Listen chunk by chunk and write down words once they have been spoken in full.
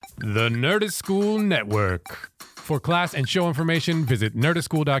The Nerdist School Network. For class and show information, visit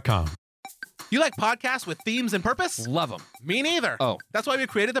nerdistschool.com. You like podcasts with themes and purpose? Love them. Me neither. Oh. That's why we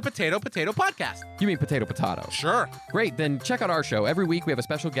created the Potato Podcast. You mean potato? Sure. Great, then check out our show. Every week we have a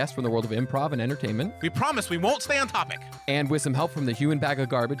special guest from the world of improv and entertainment. We promise we won't stay on topic. And with some help from the human bag of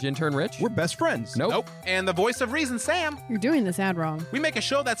garbage intern Rich. We're best friends. Nope. And the voice of reason, Sam. You're doing this ad wrong. We make a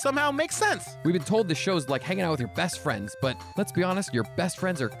show that somehow makes sense. We've been told the show's like hanging out with your best friends, but let's be honest, your best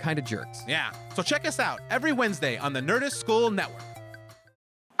friends are kind of jerks. Yeah. So check us out every Wednesday on the Nerdist School Network.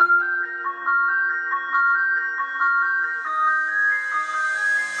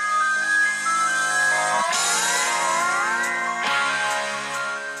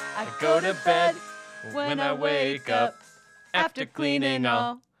 I go to bed when I wake up after cleaning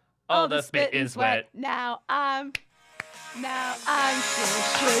all the spit is wet. Now I'm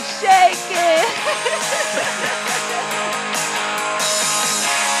shaking.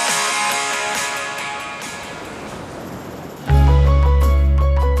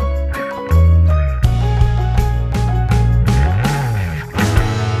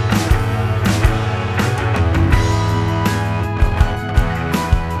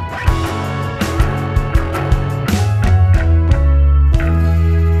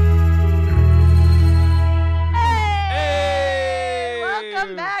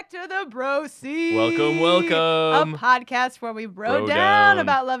 BRO.C. Welcome. A podcast where we bro down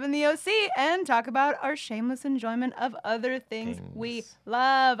about loving the OC and talk about our shameless enjoyment of other things we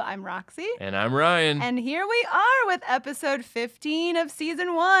love. I'm Roxy. And I'm Ryan. And here we are with episode 15 of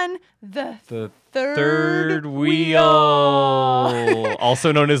season 1, the third wheel.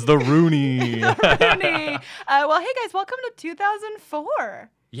 Also known as the ROONEY. ROONEY. Well, hey guys, welcome to 2004.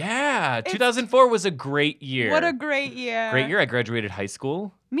 Yeah, 2004 was a great year. What a great year. Great year. I graduated high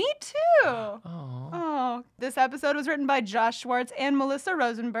school. Me too. Oh. This episode was written by Josh Schwartz and Melissa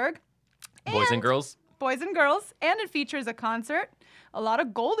Rosenberg. Boys and girls. Boys and girls. And it features a concert, a lot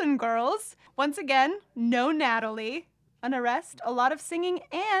of Golden Girls. Once again, no Natalie, an arrest, a lot of singing,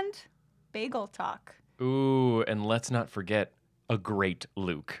 and bagel talk. Ooh, and let's not forget a great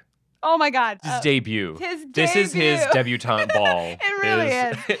Luke. Oh my God. His debut. His This is his debutante ball. It really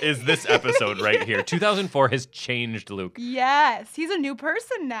is this episode right here. 2004 has changed Luke. Yes. He's a new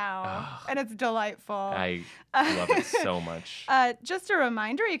person now. And it's delightful. I love it so much. Just a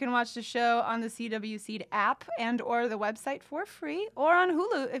reminder, you can watch the show on the CW Seed app and or the website for free, or on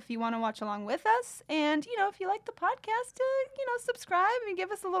Hulu if you want to watch along with us. And, if you like the podcast, subscribe and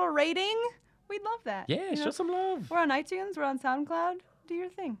give us a little rating. We'd love that. Yeah, show some love. We're on iTunes. We're on SoundCloud. Do your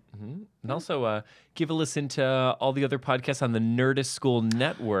thing. Mm-hmm. And also give a listen to all the other podcasts on the Nerdist School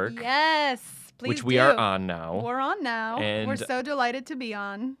Network. Yes, please which we are on now. We're on now. And we're so delighted to be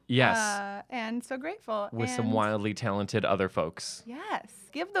on. Yes. And so grateful. With some wildly talented other folks. Yes.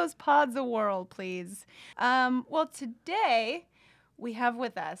 Give those pods a whirl, please. Well, today we have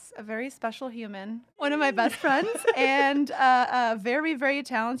with us a very special human, one of my best friends, and a very, very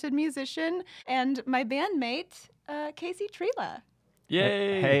talented musician, and my bandmate, Casey Trela.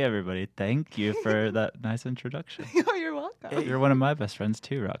 Yay! Hey, everybody. Thank you for that nice introduction. Oh, you're welcome. You're one of my best friends,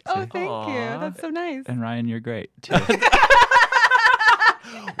 too, Roxy. Oh, thank you. That's so nice. And Ryan, you're great, too.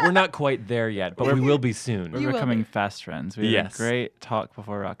 We're not quite there yet, but we will be soon. We're becoming fast friends. We had Yes. a great talk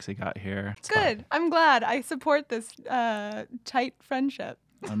before Roxy got here. It's good. I'm glad. I support this tight friendship.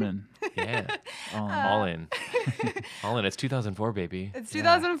 I'm in. Yeah. All in. All in. It's 2004, baby. It's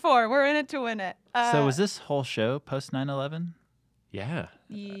 2004. We're in it to win it. So was this whole show post 9/11? Yeah.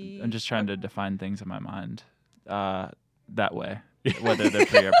 I'm just trying to define things in my mind that way, whether they're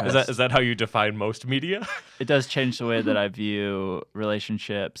pre or post. Is that how you define most media? It does change the way that I view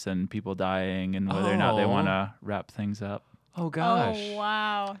relationships and people dying and whether or not they want to wrap things up. Oh gosh. Oh,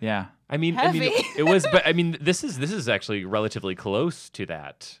 wow. Yeah. I mean, it was, but I mean, this is actually relatively close to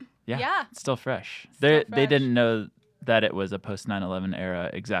that. Yeah. It's still fresh. Still They fresh. didn't know that it was a post 9/11 era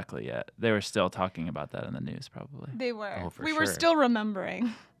exactly yet. They were still talking about that in the news, probably. They were. Oh, for We were sure. still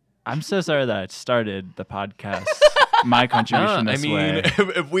remembering. I'm so sorry that I started the podcast. My contribution this way.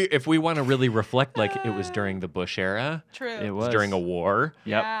 if we want to really reflect, like it was during the Bush era, True. It was was during a war.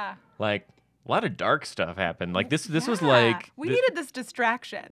 Yep. Yeah. Like a lot of dark stuff happened. Like this was like we needed this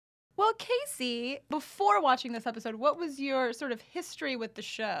distraction. Well, Casey, before watching this episode, what was your sort of history with the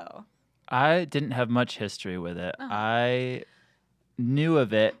show? I didn't have much history with it. I knew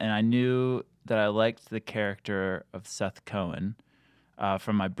of it, and I knew that I liked the character of Seth Cohen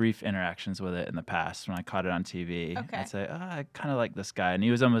from my brief interactions with it in the past when I caught it on TV. Okay. I'd say, I kind of like this guy. And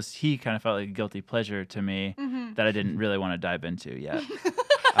he kind of felt like a guilty pleasure to me that I didn't really want to dive into yet.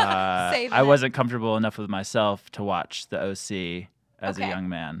 Saving I it. wasn't comfortable enough with myself to watch the OC as a young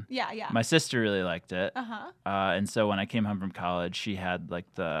man. Yeah, yeah. My sister really liked it. Uh-huh. And so when I came home from college, she had like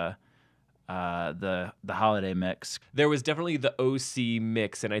the holiday mix. There was definitely the OC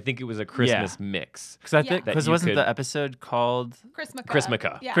mix, and I think it was a Christmas mix. Because I think That because you wasn't could- the episode called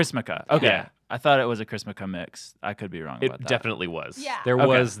Chrismica. Yeah. Chrismica? Okay, Yeah. I thought it was a Chrismica mix. I could be wrong about It that. definitely was. Yeah. There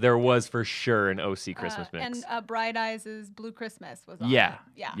Okay. there was for sure an OC Christmas mix. And Bright Eyes' Blue Christmas was on Yeah, it.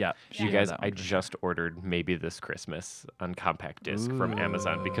 Yeah. yeah. You She guys, had that I one for sure. just ordered Maybe This Christmas on compact disc from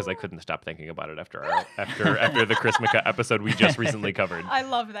Amazon because I couldn't stop thinking about it after the Chrismica episode we just recently covered. I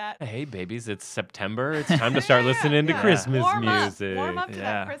love that. Hey babies, it's September. It's time to start listening to Christmas music. Warm up to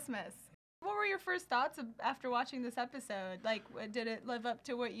Yeah. that Christmas. What were your first thoughts after watching this episode? Like, did it live up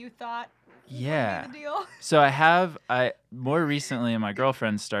to what you thought Yeah. would be the deal? So I more recently, my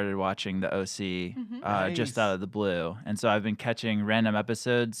girlfriend started watching the OC just out of the blue, and so I've been catching random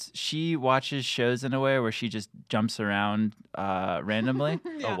episodes. She watches shows in a way where she just jumps around randomly,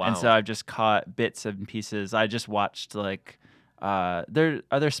 Oh wow. and so I've just caught bits and pieces. I just watched like. Are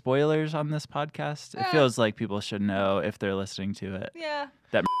there spoilers on this podcast? It feels like people should know if they're listening to it. Yeah.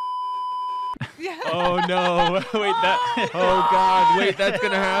 That Yeah. Oh no! Wait, Oh God! Wait, that's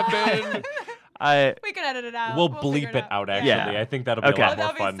gonna happen. We can edit it out. We'll figure bleep it out. Actually, Yeah. I think that'll be Okay. a lot more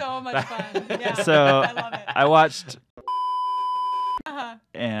That'll fun. be so much fun. Yeah. So I love it. I watched. Uh-huh.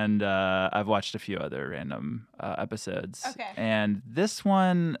 And I've watched a few other random episodes. Okay. And this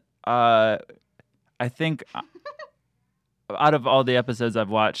one, I think, out of all the episodes I've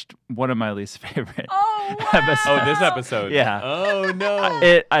watched, one of my least favorite. Oh, wow. episodes. Oh, this episode. Yeah. Oh no.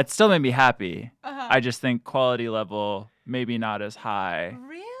 It still made me happy. Uh-huh. I just think quality level maybe not as high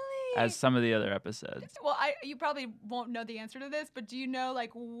Really? as some of the other episodes. Well, you probably won't know the answer to this, but do you know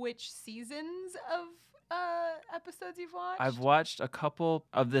like which seasons of episodes you've watched? I've watched a couple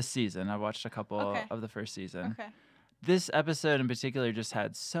of this season. I've watched a couple Okay. of the first season. Okay. This episode in particular just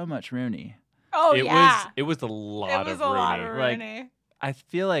had so much Rooney. Oh yeah. It was a lot It was of a lot of Rooney. Like, Rooney. I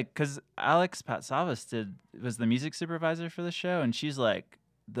feel like because Alex Patsavas was the music supervisor for the show, and she's like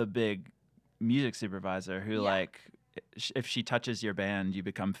the big music supervisor who like if she touches your band, you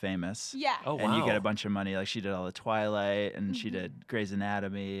become famous. Yeah. Oh wow. And you get a bunch of money. Like she did all the Twilight, and she Mm-hmm. did Grey's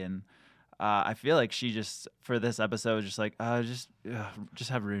Anatomy, and I feel like she just for this episode was just like just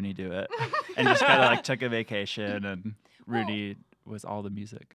have Rooney do it, and just kind of like took a vacation, and Rooney was all the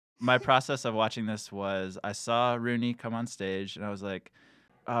music. My process of watching this was I saw Rooney come on stage, and I was like,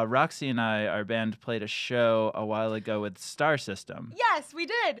 Roxy and our band played a show a while ago with Star System. Yes, we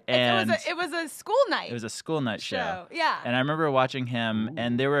did. And it was a school night. It was a school night show. Yeah. And I remember watching him,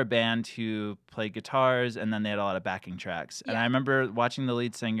 and they were a band who played guitars, and then they had a lot of backing tracks. And Yeah. I remember watching the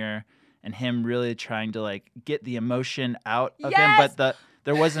lead singer and him really trying to like get the emotion out of him, Yes! but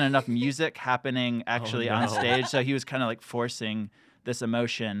there wasn't enough music happening actually on no. stage, so he was kind of like forcing this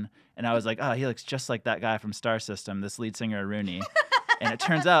emotion. And I was like, oh, he looks just like that guy from Star System, this lead singer Rooney. And it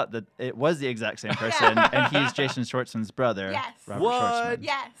turns out that it was the exact same person, and he's Jason Schwartzman's brother, Yes. Robert What? Schwartzman.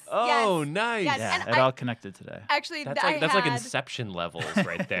 Yes. Oh, yes. nice. Yes. Yeah, And it all connected today. Actually, That's I like had- Inception levels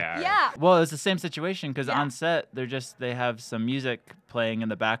right there. Yeah. Well, it's the same situation because Yeah. on set they have some music playing in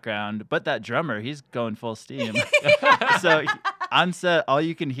the background, but that drummer, he's going full steam. So on set, all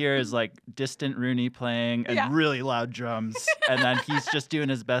you can hear is like distant Rooney playing and Yeah. really loud drums, and then he's just doing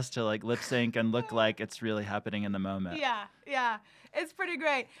his best to like lip sync and look like it's really happening in the moment. Yeah, yeah. It's pretty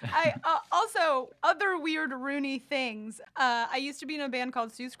great. I also other weird Rooney things. I used to be in a band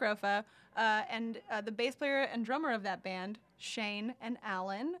called Sue Scrofa, and the bass player and drummer of that band, Shane and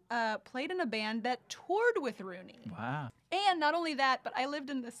Alan, played in a band that toured with Rooney. Wow. And not only that, but I lived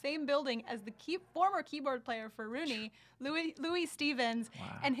in the same building as the former keyboard player for Rooney, Louis Stevens,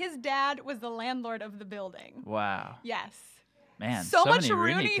 Wow. and his dad was the landlord of the building. Wow. Yes. Man, so much many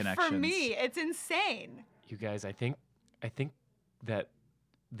Rooney Rooney connections. for me. It's insane. You guys, I think that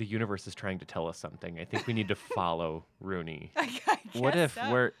the universe is trying to tell us something. I think we need to follow Rooney. I What guess if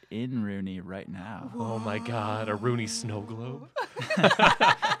so. we're in Rooney right now? Oh my God, a Rooney snow globe.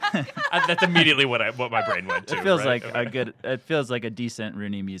 That's immediately what my brain went to. It feels right? like it feels like a decent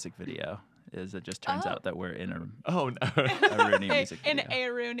Rooney music video. It just turns Oh. out that we're in Oh no, a Rooney music in video. a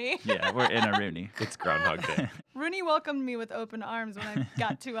Rooney. Yeah, we're in a Rooney. it's Groundhog Day. Rooney welcomed me with open arms when I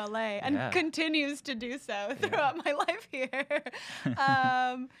got to LA and Yeah. continues to do so throughout my life here.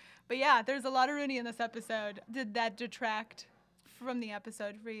 But yeah, there's a lot of Rooney in this episode. Did that detract from the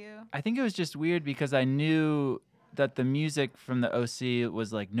episode for you? I think it was just weird because I knew that the music from the OC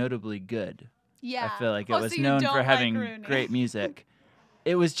was like notably good. Yeah. I feel like it Oh, was so you known don't for like having Rooney. great music.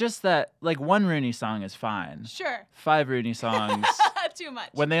 It was just that like one Rooney song is fine. Sure. 5 Rooney songs Too much.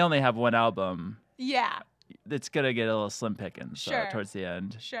 when they only have one album. Yeah. it's gonna get a little slim pickings Sure. towards the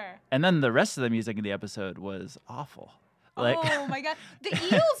end. Sure. And then the rest of the music in the episode was awful. Like Oh my God. The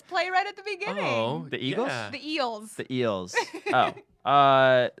Eels play right at the beginning. Oh, The Eagles? yeah. The Eels. the Eels.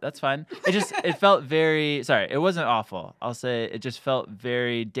 Oh, that's fine. It felt very. Sorry, it wasn't awful. I'll say it just felt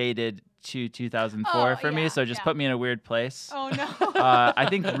very dated to 2004 Oh, for me. yeah, So it just yeah. put me in a weird place. Oh no. I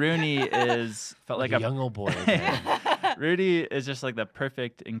think Rooney is Felt like like a a young old boy. Again. Rudy is just like the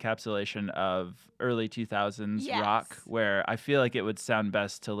perfect encapsulation of early 2000s rock, Yes. where I feel like it would sound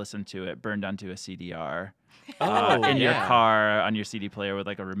best to listen to it burned onto a CDR. Oh, In your yeah. car on your CD player with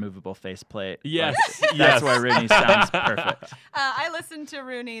like a removable faceplate. Yes, Like, yes. That's why Rooney sounds perfect. I listened to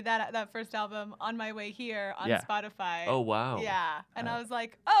Rooney, that first album, on my way here on Yeah. Spotify. Oh, wow. Yeah. And I was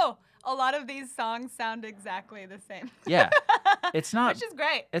like, oh, a lot of these songs sound exactly the same. Yeah. It's not Which is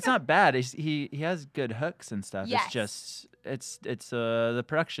great. it's not bad. He has good hooks and stuff. Yes. It's just it's the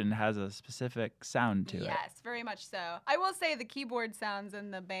production has a specific sound to it. Yes, very much so. I will say the keyboard sounds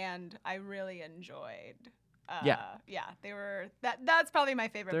in the band I really enjoyed. Yeah, they were. That's probably my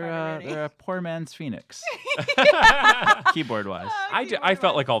favorite part of Rooney. They're a poor man's Phoenix. Keyboard wise. I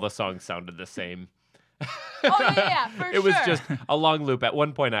felt like all the songs sounded the same. Oh yeah, for sure. It was just a long loop. At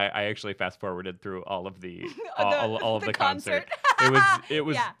one point, I actually fast forwarded through all of the all of the the concert. concert. It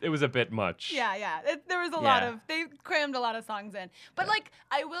Yeah. was a bit much. Yeah. There was a lot Yeah. of, they crammed a lot of songs in. But like,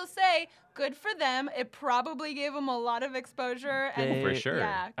 I will say, good for them. It probably gave them a lot of exposure. And They- For sure.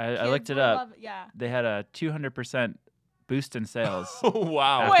 Yeah, I kids looked it will up. love yeah. They had a 200% boost in sales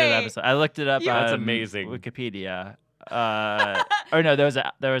Wow. after the Wait. episode. I looked it up You- on That's amazing. Wikipedia. Or no,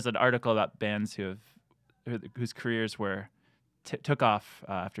 there was an article about bands whose careers were took off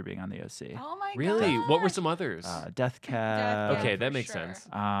after being on the OC. Oh my god. Really? What were some others? Death Cab. okay, for that makes sure. sense.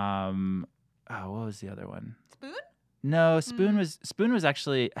 What was the other one? Spoon? No, Spoon was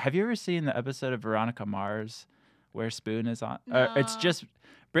actually. Have you ever seen the episode of Veronica Mars where Spoon is on? It's No. just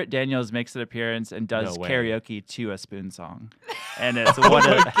Britt Daniels makes an appearance and does No way. karaoke to a Spoon song, and it's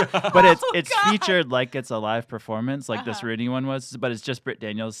but it's featured like it's a live performance, like this Rooney one was, but it's just Britt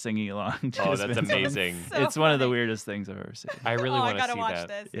Daniels singing along. To Oh, a that's Spoon song. amazing. So It's one of the funny. weirdest things I've ever seen. I really I want to gotta see watch that.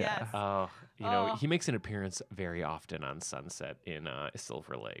 this. Yeah. Yes. Oh, he makes an appearance very often on Sunset in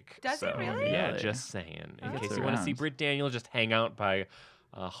Silver Lake. Does he so, really? Yeah, Really? just saying. In Oh. case Gets you want to see around. Britt Daniels just hang out by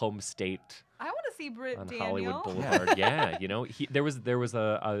Home State I want to see Britt on Daniel. Hollywood Boulevard. Yeah, there was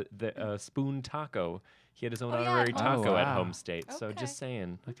a Spoon taco. He had his own Oh, yeah. honorary Oh, taco at wow. Home State. So Okay. just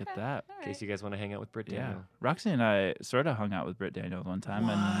saying, Look Okay. at that. All in right. case you guys want to hang out with Britt Yeah, Daniel. Roxy and I sort of hung out with Britt Daniels one time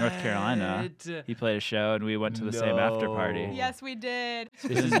in North Carolina. What? He played a show and we went to the same after party. No. Yes, we did.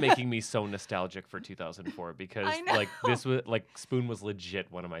 This is making me so nostalgic for 2004 because I know. like this was like Spoon was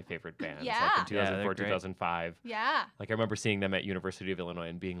legit one of my favorite bands. Yeah. Like in Yeah, they're 2004, great. 2005. Yeah. Like I remember seeing them at University of Illinois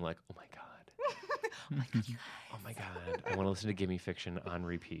and being like, oh my god. Oh my god. I want to listen to Gimme Fiction on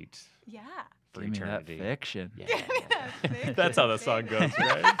repeat Yeah. for Give me that eternity. fiction. Yeah. That's how the song goes,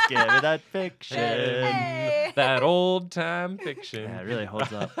 right? Give me that fiction. Hey. That old time fiction. Yeah, it really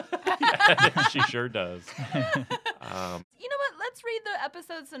holds up. Yeah, she sure does. You know what? Let's read the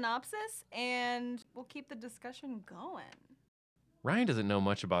episode synopsis and we'll keep the discussion going. Ryan doesn't know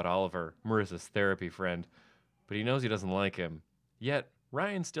much about Oliver, Marissa's therapy friend, but he knows he doesn't like him. Yet,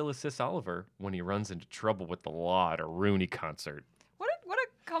 Ryan still assists Oliver when he runs into trouble with the law at a ROONEY concert. What a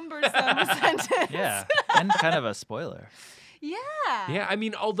cumbersome sentence. Yeah, and kind of a spoiler. Yeah. Yeah, I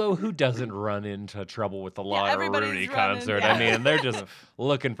mean, although who doesn't run into trouble with the law at a everybody's ROONEY running, concert? yeah. I mean, they're just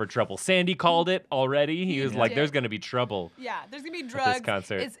looking for trouble. Sandy called it already. He was like, did. there's going to be trouble. Yeah, there's gonna be this drugs.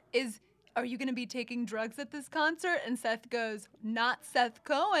 concert. Are you gonna be taking drugs at this concert? And Seth goes, not Seth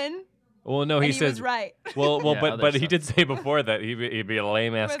Cohen. Well, no, And he he says, was right. Well, Yeah, but other he stuff. did say before that he'd be a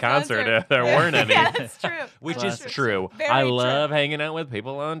lame ass With concert concert. if there weren't any. Yeah, that's true. Which That's is true. Very I true. love hanging out with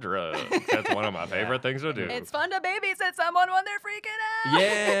people on drugs. That's one of my favorite things to do. It's fun to babysit someone when they're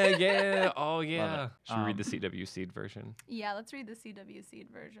freaking out. Yeah. Oh, yeah. it. Should we read the CW Seed version? Yeah, let's read the CW Seed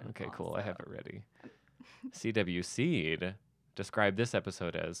version. Okay, cool. I also. have it ready. CW Seed described this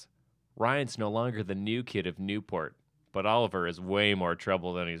episode as Ryan's no longer the new kid of Newport, but Oliver is way more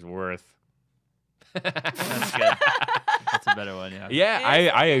trouble than he's worth. That's good. That's a better one, yeah. Yeah,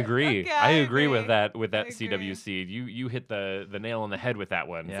 I agree. Okay, I I agree with agree. that I CW agree. Seed. You hit the nail on the head with that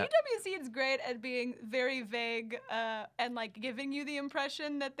one. Yeah. CW Seed's great at being very vague and like giving you the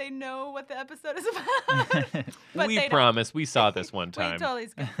impression that they know what the episode is about. But We they don't. promise. We saw this one We time. totally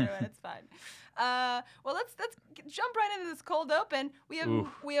skipped through it. It's fine. Well, let's jump right into this cold open. We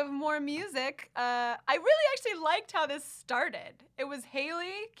have more music. I really actually liked how this started. It was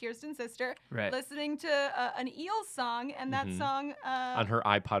Haley, Kirsten's sister, listening to an Eels song, and that song on her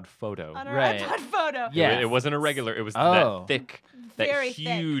iPod Photo. On her iPod Photo. Yeah, it wasn't a regular. It was that thick, Very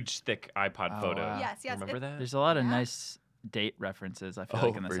huge, thick iPod Photo. Wow. Yes. Remember that? There's a lot of nice date references, I feel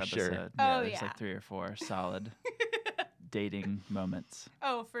like, in this for episode. sure. There's like 3 or 4 solid dating moments.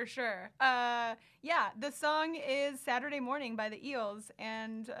 Oh, for sure. The song is Saturday Morning by the Eels,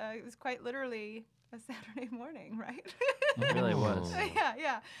 and it was quite literally a Saturday morning, right? It really was.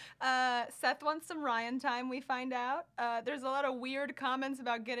 Yeah. Seth wants some Ryan time, we find out. There's a lot of weird comments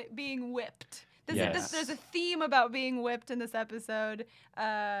about being whipped. There's a theme about being whipped in this episode,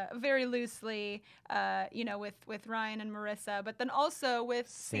 very loosely, with Ryan and Marissa, but then also with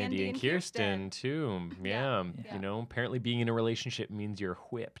Sandy and Kirsten too. Yeah. Apparently being in a relationship means you're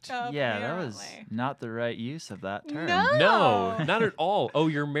whipped. Yeah, that was not the right use of that term. No, not at all. Oh,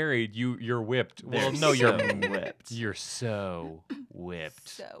 you're married. You're whipped. Well, no, you're whipped. You're so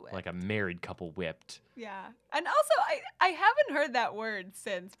whipped. Like a married couple whipped. Yeah. And also, I haven't heard that word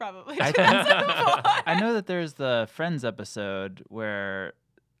since probably. I know that there's the Friends episode where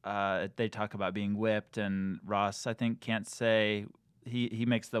they talk about being whipped, and Ross, I think, can't say. He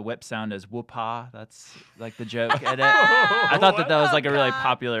makes the whip sound as whoop-ha. That's like the joke in it. I thought that was like a really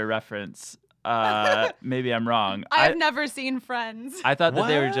popular reference. Maybe I'm wrong. I've never seen Friends. I thought that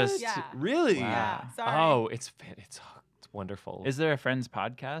they were just... Yeah. Really? Wow. Yeah, sorry. Oh, it's wonderful. Is there a Friends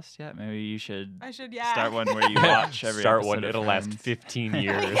podcast yet? Maybe you should. I should, start one where you watch every Start episode one. of It'll last Friends. 15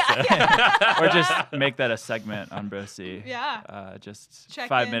 years. Or just make that a segment on BRO.C. Yeah. Just Check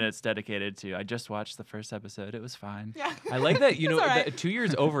 5 in. minutes dedicated to. I just watched the first episode. It was fine. Yeah. I like that. It's all right. The 2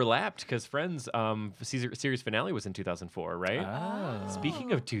 years overlapped because Friends series finale was in 2004, right? Oh.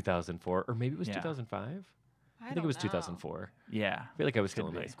 Speaking of 2004, or maybe it was Yeah. 2005. I think don't it was know. 2004. Yeah. I feel like I was still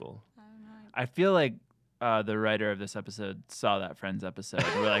in Could high be. school. I feel like the writer of this episode saw that Friends episode.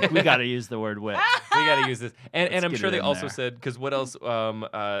 We're like, we got to use the word whip. We got to use this. And I'm get sure it they in also there. said, because what else?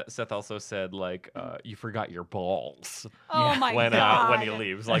 Seth also said, like, you forgot your balls Oh my when God. he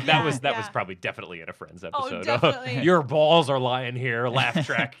leaves. Like, Yeah, that was yeah. probably definitely in a Friends Oh, episode. definitely. Your balls are lying here. Laugh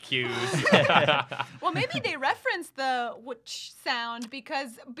track cues. Well, maybe they referenced the whoosh sound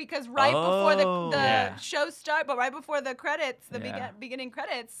because right before the Yeah. show start, but right before the credits, the Yeah. beginning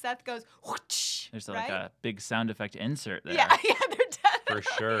credits, Seth goes whoosh. There's right? like a big sound effect insert there. Yeah, they're definitely. For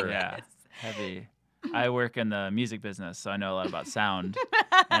sure. Yeah. Heavy. I work in the music business, so I know a lot about sound.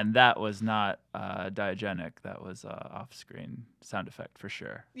 And that was not diegetic. That was off-screen sound effect for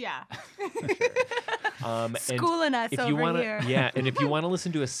sure. Yeah. And Schooling us if over you wanna, here. Yeah, and if you want to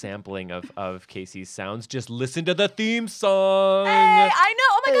listen to a sampling of Casey's sounds, just listen to the theme song. Hey, I know.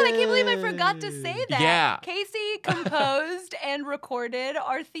 Oh my God, I can't believe I forgot to say that. Yeah. Casey composed and recorded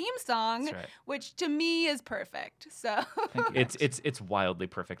our theme song, That's right. which to me is perfect. So It's wildly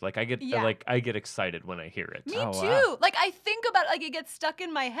perfect. Like I get excited when I hear it. me Oh, too. wow. Like I think about it, like it gets stuck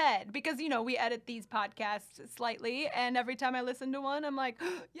in my head because we edit these podcasts slightly, and every time I listen to one, I'm like,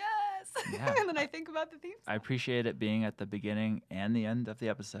 yes, Yeah. and then I think about the theme I song. appreciate it being at the beginning and the end of the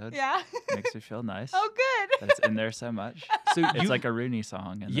episode. Yeah. Makes me feel nice. Oh, good. That it's in there so much. So It's you- like a ROONEY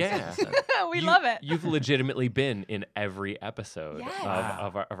song in Yeah. this episode. we love it. You've legitimately been in every episode Yes.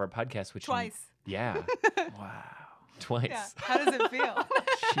 of our podcast, which Twice. Yeah, Wow. twice. Yeah. How does it feel?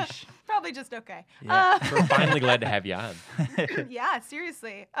 Sheesh. Probably just okay. Yeah. We're finally glad to have you on. Yeah,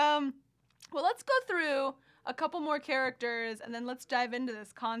 seriously. Well, let's go through a couple more characters and then let's dive into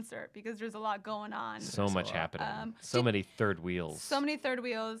this concert because there's a lot going on. So much happening. So did- many third wheels. So many third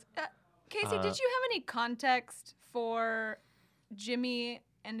wheels. Casey, did you have any context for Jimmy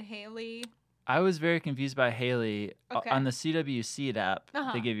and Haley? I was very confused by Haley. Okay. On the CWC app,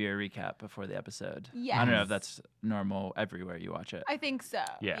 Uh-huh. they give you a recap before the episode. I don't know Yes. if that's normal everywhere you watch it. I think so.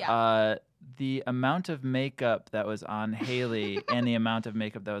 Yeah. The amount of makeup that was on Haley and the amount of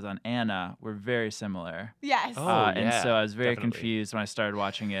makeup that was on Anna were very similar. Yes. Oh, And yeah, so I was very definitely. confused when I started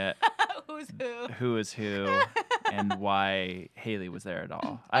watching it. Who's who? Who is who and why Haley was there at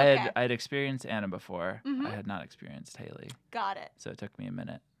all. Okay. I had experienced Anna before. Mhm. I had not experienced Haley, Got it. so it took me a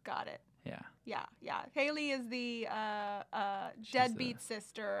minute. Got it. Yeah. Yeah. Haley is the deadbeat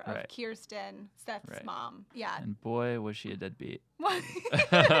sister of Right. Kirsten, Seth's Right. mom. Yeah. And boy, was she a deadbeat.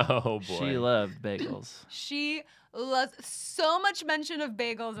 Oh boy. She loved bagels. She loves so much mention of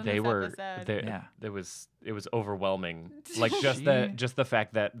bagels in They this were. episode. Yeah. It was overwhelming. Like just the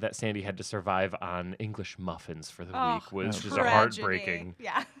fact that Sandy had to survive on English muffins for the Oh, week was just Tragedy. heartbreaking.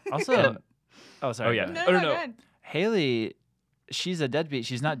 Yeah. Also, oh, sorry. Oh, yeah. go No, ahead. no, no, no. go ahead. Haley she's a deadbeat.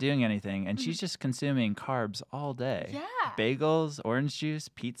 She's not doing anything, and she's just consuming carbs all day. Yeah. Bagels, orange juice,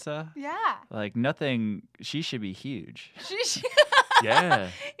 pizza. Yeah. Like nothing. She should be huge. She Yeah.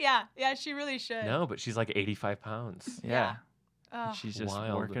 yeah, she really should. No, but she's like 85 pounds. Yeah. Oh, She's just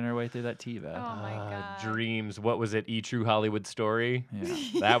Wild. working her way through that TiVo. oh my God. Dreams. What was it? True Hollywood Story?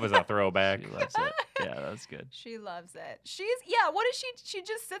 Yeah. That was a throwback. She loves it. Yeah, that's good. She loves it. What is she? She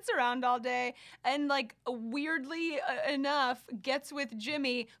just sits around all day and, like, weirdly enough, gets with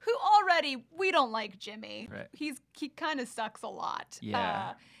Jimmy, who already, we don't like Jimmy. Right. He kind of sucks a lot.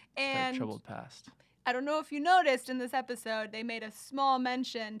 Yeah. And Troubled past. I don't know if you noticed in this episode, they made a small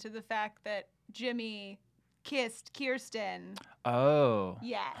mention to the fact that Jimmy kissed Kirsten. Oh.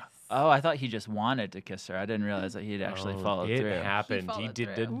 Yes. Oh, I thought he just wanted to kiss her. I didn't realize that he'd actually followed it through. happened. He followed did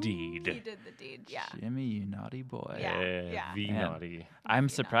the through. deed. He did the deed, yeah. Jimmy, you naughty boy. Yeah. The Man. naughty. I'm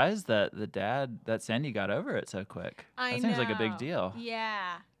surprised that that Sandy got over it so quick. I That know. seems like a big deal.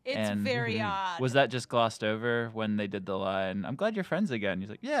 Yeah. It's And very odd. Was that just glossed over when they did the line, "I'm glad you're friends again"? He's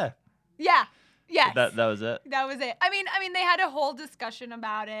like, "Yeah." Yeah. Yes. That was it. That was it. I mean, they had a whole discussion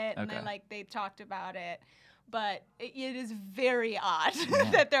about it, and Okay. they talked about it. But it is very odd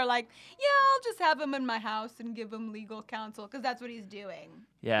Yeah. that they're like, yeah, I'll just have him in my house and give him legal counsel, because that's what he's doing.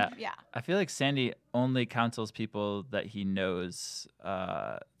 Yeah. Yeah. I feel like Sandy only counsels people that he knows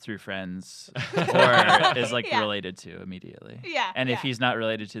through friends or is like Yeah. related to immediately. Yeah. And if yeah. he's not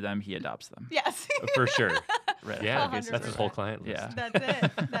related to them, he adopts them. Yes. For sure. Right. Yeah, 100%. that's his whole client list. Yeah. That's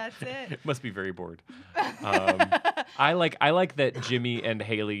it. That's it. Must be very bored. I like that Jimmy and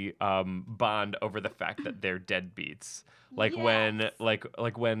Haley bond over the fact that they're deadbeats. Like Yes.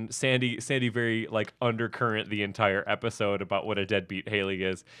 when Sandy very like undercurrent the entire episode about what a deadbeat Haley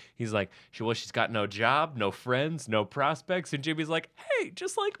is. He's like, she's got no job, no friends, no prospects, and Jimmy's like, hey,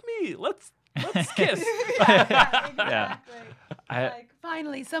 just like me, let's kiss. Yeah, exactly. I-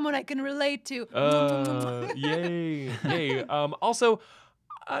 Finally, someone I can relate to. Yay. Also,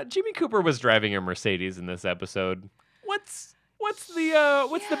 Jimmy Cooper was driving a Mercedes in this episode. What's the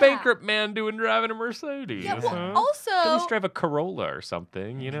Yeah. bankrupt man doing driving a Mercedes? Yeah, well, huh? also, At least drive a Corolla or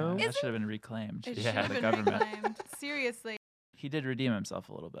something, you know? That should have been reclaimed. it Yeah. should have The been government. reclaimed. Seriously. He did redeem himself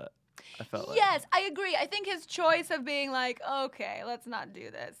a little bit. I felt like. Yes, I agree. I think his choice of being like, okay, let's not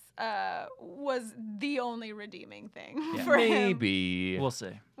do this, was the only redeeming thing Yeah. for him. Maybe. We'll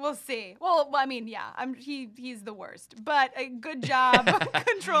see. We'll see. Well, I mean, yeah, he's the worst. But a good job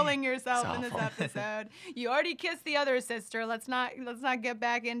controlling yourself in this episode. You already kissed the other sister. Let's not get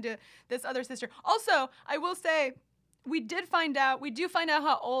back into this other sister. Also, I will say, we do find out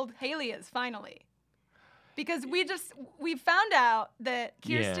how old Haley is finally. Because we found out that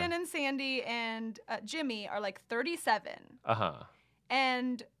Kirsten and Sandy and Jimmy are like 37. Uh-huh.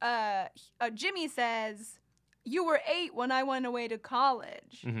 And Jimmy says, you were 8 when I went away to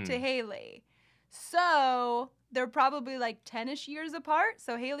college, to Haley. So they're probably like 10-ish years apart.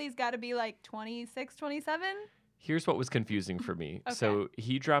 So Haley's got to be like 26, 27. Here's what was confusing for me. Okay. So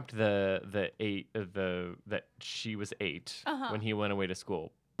he dropped that she was 8 when he went away to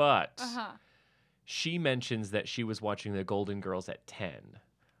school. But she mentions that she was watching the Golden Girls at 10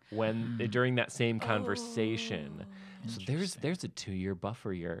 during that same conversation. So there's a 2-year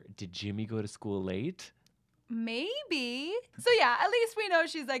buffer here. Did Jimmy go to school late? Maybe. So yeah, at least we know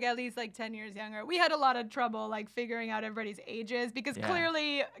she's like at least like 10 years younger. We had a lot of trouble like figuring out everybody's ages because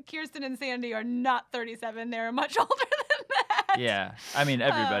clearly Kirsten and Sandy are not 37. They're much older than that. Yeah. I mean,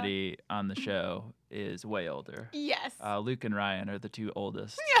 everybody on the show is way older. Yes. Luke and Ryan are the 2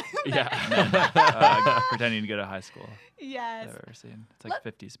 oldest Yeah. pretending to go to high school Yes. I've ever seen. It's like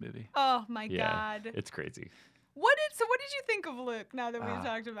a 50s movie. Oh my Yeah. God. It's crazy. What did you think of Luke now that we've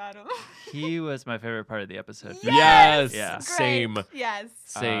talked about him? He was my favorite part of the episode. Yes. Yeah. Great. Same. Yes.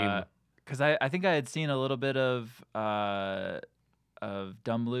 Same. Because I think I had seen a little bit of dumb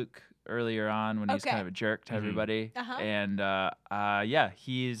Luke earlier on when he's kind of a jerk to everybody. And I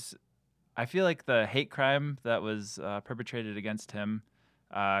feel like the hate crime that was perpetrated against him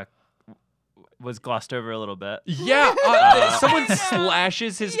was glossed over a little bit. Yeah, someone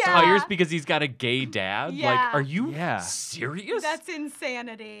slashes his tires because he's got a gay dad. Yeah. Like, are you Yeah. serious? That's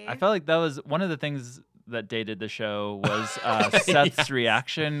insanity. I felt like that was one of the things that dated the show was Seth's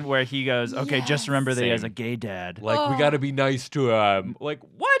reaction where he goes, okay, just remember that he has a Same. gay dad. Like, we got to be nice to him. Like,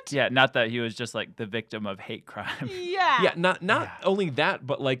 what? Yeah, not that he was just like the victim of hate crime. Yeah. Yeah, not only that,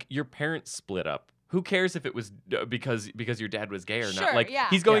 but like your parents split up. who cares if it was because your dad was gay or Sure, not? Like yeah.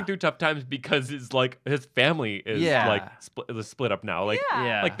 he's going Yeah. through tough times because his family is Yeah. like split up now. Like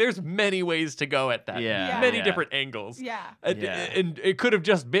Yeah. like there's many ways to go at that. Yeah. Many Yeah. different angles. Yeah. And it could have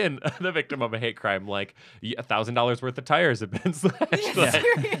just been the victim of a hate crime, like $1,000 worth of tires have been slashed. Yeah, Like,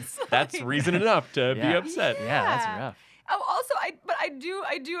 seriously. that's reason enough to be Yeah. upset. Yeah, that's Yeah. rough. Oh, also,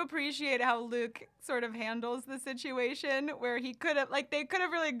 I do appreciate how Luke sort of handles the situation where he could have they could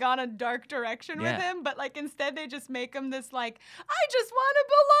have really gone a dark direction with Yeah. him, but like instead they just make him this like I just want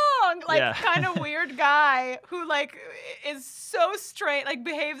to belong Yeah. kind of weird guy who like is so strange, like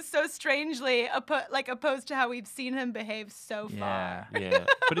behaves so strangely opposed to how we've seen him behave so far. Yeah. Yeah,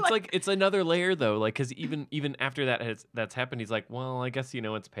 but it's like it's another layer though, like because even after that's happened, he's like, well, I guess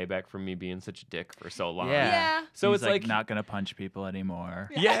it's payback for me being such a dick for so long. Yeah. So He's it's like not gonna punch people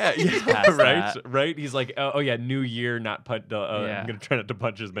anymore. yeah, past right, that. right. He's like, oh yeah, new year, not punch. Yeah. I'm gonna try not to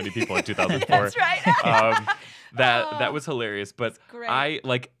punch as many people in 2004. That's right. That was hilarious, but great. I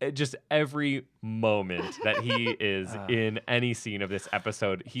like just every moment that he is in any scene of this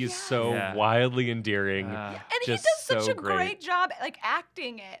episode. He's so Yeah. wildly endearing. And just he does such so a great job like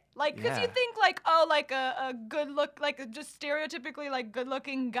acting it. Like because you Yeah. think like like a good look, like just stereotypically like good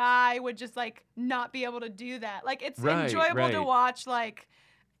looking guy would just like not be able to do that. Like it's Right, enjoyable to right. watch like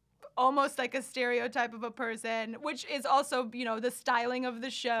almost like a stereotype of a person, which is also the styling of the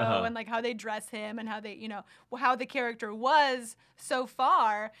show and like how they dress him and how they how the character was so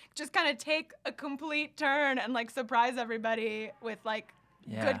far, just kind of take a complete turn and like surprise everybody with like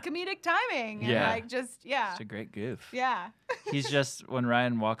Yeah. good comedic timing and Yeah. like just It's a great goof. yeah. He's just when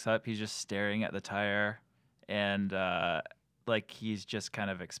Ryan walks up, he's just staring at the tire, and like he's just kind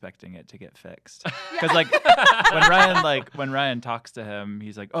of expecting it to get fixed. Because like when Ryan talks to him,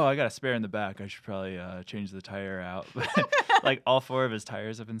 he's like, "Oh, I got a spare in the back. I should probably change the tire out." But like all 4 of his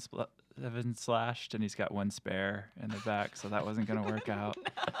tires have been slashed, and he's got 1 spare in the back, so that wasn't gonna work out.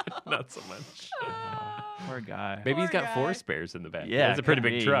 Not so much. Poor guy. Maybe he's Poor got 4 guy. spares in the back. Yeah, It's a pretty could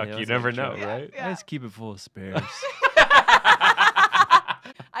big be. truck. It You was a never big know, truck. right? Yeah. I just keep it full of spares.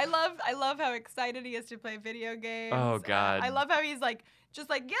 I love how excited he is to play video games. Oh, God. I love how he's like just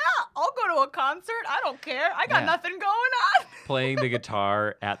like, yeah, I'll go to a concert. I don't care. I got Yeah. nothing going on. Playing the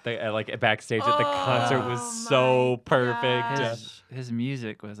guitar at the backstage at the concert was Oh so my perfect. gosh. His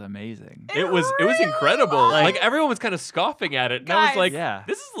music was amazing. It was really incredible. was. Like everyone was kind of scoffing at it, and I was Guys. like, Yeah.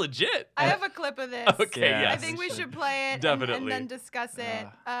 "This is legit." I have a clip of this. Okay, Yeah. yes. I think we should play it and Definitely. then discuss it.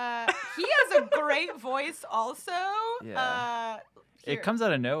 He has a great voice also. Yeah. Here. It comes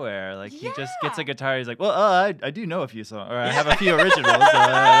out of nowhere. Like he just gets Yeah. a guitar. He's like, "Well, I do know a few songs, or I have a few originals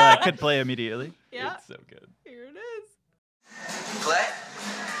I could play immediately." Yeah. It's so good. Here it is. Play?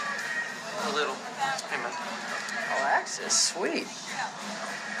 A little. Hey, man. Oh, access. Sweet.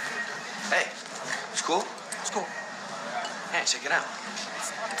 Hey, it's cool? It's cool. Hey, check it out.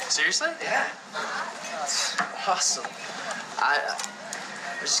 Seriously? Yeah. It's awesome. I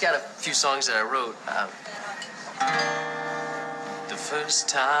just got a few songs that I wrote. The first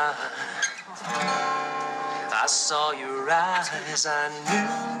time I saw your eyes, I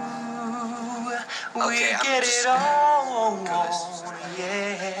knew we'd get it on.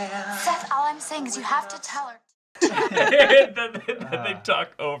 Yeah. Seth, all I'm saying is you have to tell her. then they talk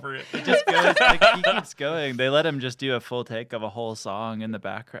over it. Just goes, like, he keeps going. They let him just do a full take of a whole song in the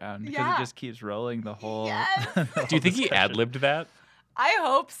background because Yeah. he just keeps rolling the whole. Yes. Do you think he ad-libbed that? I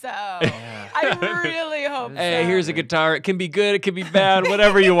hope so. I really hope so. Hey, here's a guitar. It can be good. It can be bad.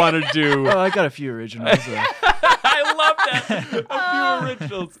 Whatever you want to do. Oh, I got a few originals. I love that. A few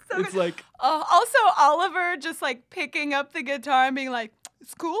originals. It's like Also, Oliver just like picking up the guitar and being like,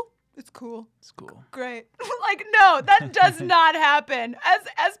 "It's cool. It's cool. It's cool. Great." Like, no, that does not happen.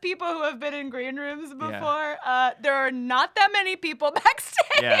 As people who have been in green rooms before, there are not that many people backstage.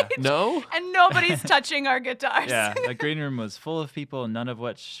 Yeah. no. And nobody's touching our guitars. Yeah, the green room was full of people, none of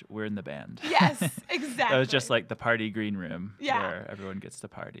which were in the band. Yes, exactly. It was just like the party green room Yeah. where everyone gets to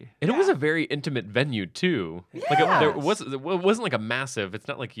party. And it was a very intimate venue too. Like it wasn't like a massive. It's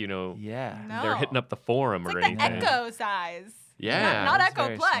not like Yeah. No. they're hitting up the forum It's or like the anything. Echo size. Yeah. Not It's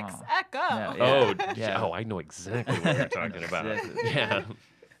very Echoplex. small. Echo. Yeah, yeah. Oh, Yeah. oh, I know exactly what you're talking about. Exactly. Yeah.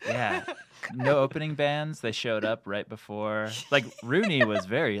 Yeah. No opening bands. They showed up right before. Like ROONEY was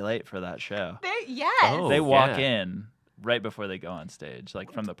very late for that show. Yes. Oh. They walk yeah. in right before they go on stage,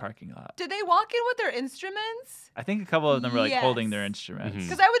 like from the parking lot. Did they walk in with their instruments? I think a couple of them were like holding their Yes. instruments. Mhm.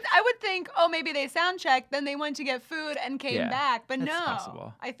 Because I would think, oh, maybe they sound checked, then they went to get food and came Yeah, back. But that's no,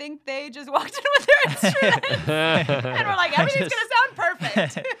 possible. I think they just walked in with their instruments and we're like, everything's gonna sound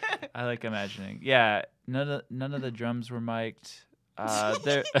perfect. I like imagining. Yeah, none of the drums were mic'd.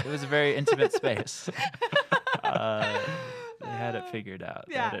 It was a very intimate space. They had it figured out.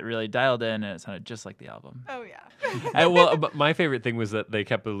 Yeah. That it really dialed in, and it sounded just like the album. Oh yeah. Well, my favorite thing was that they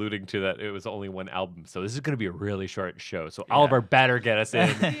kept alluding to that it was only one album, so this is going to be a really short show. So Oliver better get us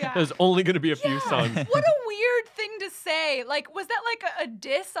in. Yeah. There's only going to be a few songs. What a weird thing to say. Like, was that like a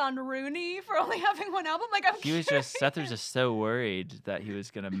diss on ROONEY for only having one album? Like, Seth was just so worried that he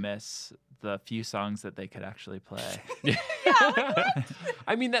was gonna miss the few songs that they could actually play.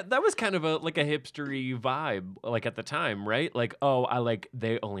 I mean, that was kind of a hipstery vibe, like at the time, right? Like,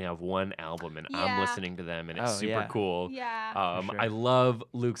 they only have one album, and I'm listening to them, and it's super cool. Yeah. Sure. I love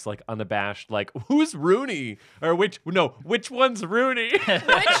Luke's like unabashed, like, who's ROONEY? Or which one's ROONEY? Which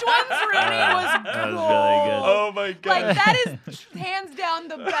one's ROONEY was That was gold. really good. Oh my god! Like, that is hands down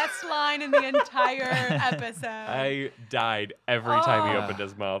the best line in the entire episode. I died every time he Oh, opened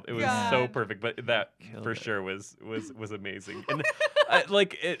his mouth. It was God. so perfect, but that Killed for it. sure was amazing. And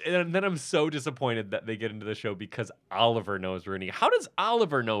and then I'm so disappointed that they get into the show because Oliver knows ROONEY. How does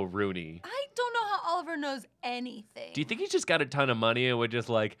Oliver know ROONEY? I don't know how Oliver knows anything. Do you think he's just got a ton of money and would just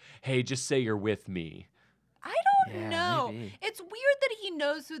like, hey, just say you're with me? I don't Yeah, know. maybe. It's weird that he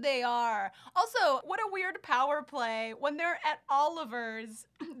knows who they are. Also, what a weird power play when they're at Oliver's,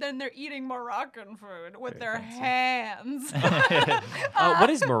 then they're eating Moroccan food with their hands. What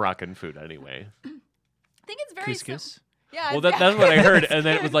is Moroccan food anyway? I think it's very Couscous. Yeah. Well, that's what I heard, and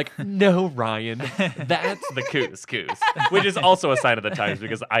then it was like, no, Ryan, that's the couscous, which is also a sign of the times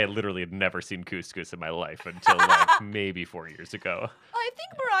because I literally had never seen couscous in my life until like maybe 4 years ago. I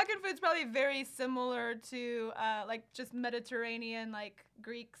think Moroccan food's probably very similar to like just Mediterranean, like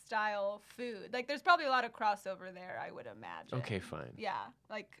Greek style food. Like there's probably a lot of crossover there, I would imagine. Okay, fine. Yeah,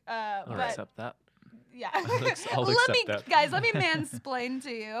 like I'll but Accept that. yeah. I'll let accept me that. guys, let me mansplain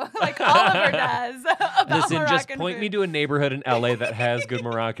to you like Oliver does about Listen, Moroccan just point food. me to a neighborhood in LA that has good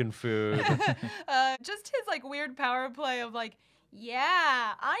Moroccan food. Just his like weird power play of like,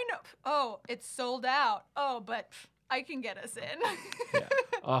 yeah, I know. Oh, it's sold out. Oh, but I can get us in.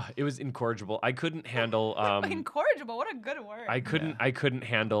 Oh, it was incorrigible. I couldn't handle. Incorrigible. What a good word. I couldn't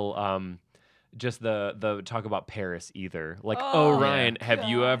handle just the talk about Paris either. Like, Oh, Ryan, yeah. have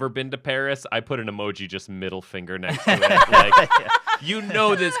you God. ever been to Paris? I put an emoji, just middle finger next to it. Like, you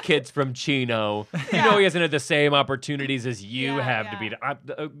know this kid's from Chino. You know he hasn't had the same opportunities as you have to be.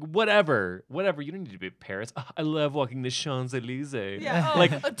 Whatever. You don't need to be to Paris. Oh, I love walking the Champs-Elysees. Yeah. Oh,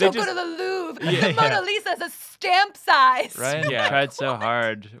 Like, don't they go just- to the Louvre. Yeah. The Mona Lisa's a stamp size. Ryan Yeah. tried so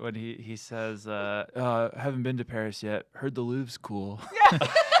hard when he says, haven't been to Paris yet. Heard the Louvre's cool.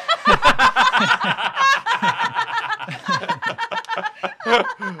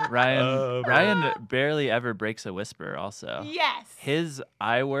 Ryan barely ever breaks a whisper also. Yes. His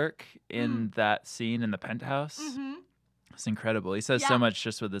eye work in that scene in the penthouse is incredible. He says so much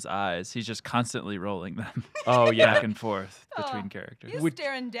just with his eyes. He's just constantly rolling them back and forth between characters. He's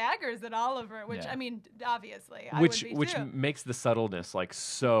staring daggers at Oliver, which I mean, obviously, I which would be too. makes the subtleness like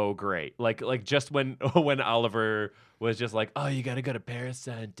so great. Like just when Oliver was just like, oh, you gotta go to Paris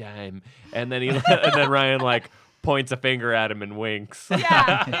sometime, and then Ryan like points a finger at him and winks.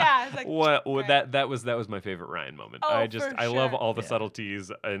 Yeah. It's like, What right. that was my favorite Ryan moment. Oh, I love sure. all the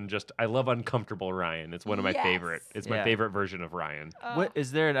subtleties and just I love uncomfortable Ryan. It's one of my Yes. favorite. It's my Yeah. favorite version of Ryan. What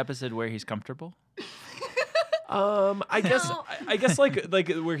is there an episode where he's comfortable? I guess like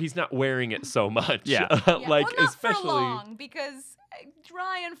where he's not wearing it so much. Yeah. like well, not especially. for long because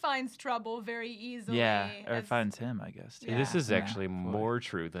Ryan finds trouble very easily. Yeah, or as- finds him, I guess. Too. This is Yeah. actually Boy. more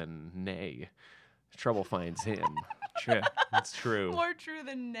true than nay. Trouble finds him. True. It's true. more true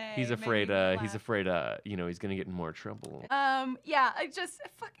than nay. He's made afraid. me He's laugh. afraid. He's gonna get in more trouble. Yeah, I just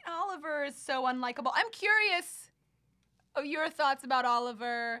fucking Oliver is so unlikable. I'm curious of your thoughts about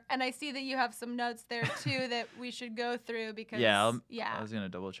Oliver, and I see that you have some notes there too that we should go through because I was gonna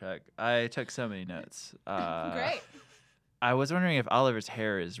double check. I took so many notes. great. I was wondering if Oliver's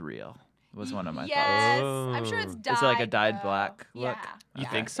hair is real. Was one of my Yes, thoughts. I'm sure it's Oh. dyed. Is it like a dyed though. black look? Yeah. You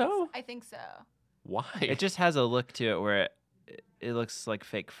think so? I think so. Why? It just has a look to it where it looks like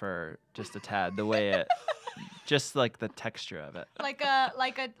fake fur, just a tad. The way it, just like the texture of it. Like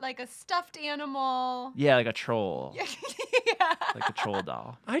a stuffed animal. Yeah, like a troll, Yeah. like a troll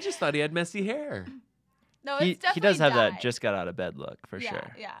doll. I just thought he had messy hair. No, He it's definitely does have dyed. that just got out of bed look for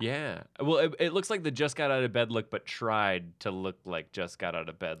sure. Yeah. Yeah. Well, it looks like the just got out of bed look, but tried to look like just got out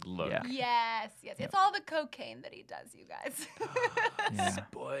of bed look. Yeah. Yes. It's all the cocaine that he does, you guys. Yeah.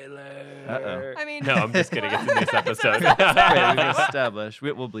 Spoiler. Uh-oh. I mean, No, I'm just kidding. It's in this episode. Wait, we've established.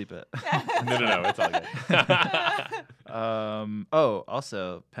 We'll bleep it. No, it's all good.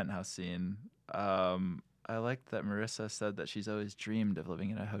 Also penthouse scene. I liked that Marissa said that she's always dreamed of living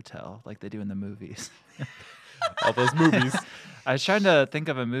in a hotel like they do in the movies. All those movies. I was trying to think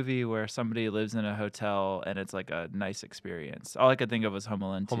of a movie where somebody lives in a hotel and it's like a nice experience. All I could think of was Home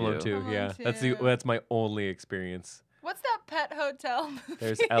Alone 2. Home Alone 2, Home Alone yeah. 2. That's my only experience. What's that pet hotel movie?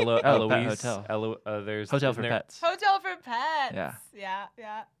 There's Pet Eloise. Hotel. There's Hotel isn't for there- Pets. Hotel for Pets. Yeah.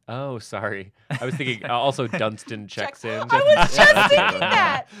 Yeah. Oh, sorry. I was thinking also Dunstan checks in. I was just thinking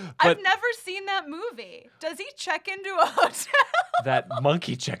that. I've But- never seen that movie. Does he check into a hotel? That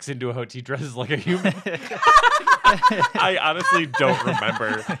monkey checks into a hotel. He dresses like a human. I honestly don't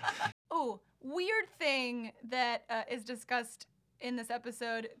remember. Ooh, weird thing that is discussed in this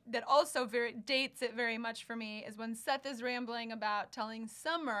episode that also dates it very much for me is when Seth is rambling about telling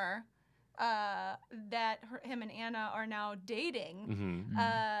Summer that him and Anna are now dating.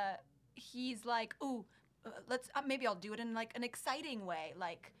 He's like, ooh, let's maybe I'll do it in like an exciting way.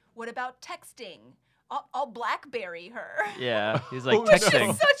 Like, what about texting? I'll BlackBerry her. Yeah, he's like Which is such texting.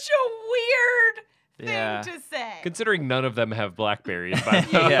 a weird thing Yeah. to say. Considering none of them have Blackberries, by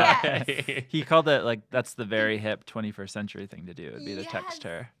the Yeah. way. He called it like that's the very hip 21st century thing to do. It'd be to text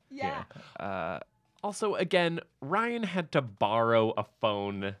her. Yeah. Also, again, Ryan had to borrow a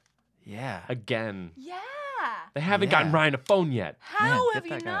phone Yeah. again. Yeah. They haven't Yeah. gotten Ryan a phone yet. How Man, have get you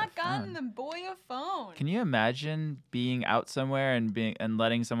that guy a not gotten phone. the boy a phone? Can you imagine being out somewhere and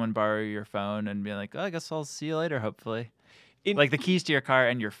letting someone borrow your phone and being like, oh, I guess I'll see you later, hopefully. Like the keys to your car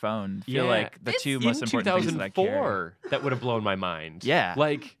and your phone feel Yeah. like the two most In important things that I carry. 2004, that would have blown my mind. Yeah.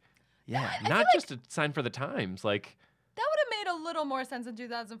 Like, Yeah. not just a sign for the times. Like, That would have made a little more sense in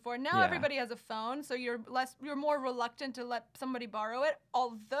 2004. Now Yeah. everybody has a phone, so you're more reluctant to let somebody borrow it.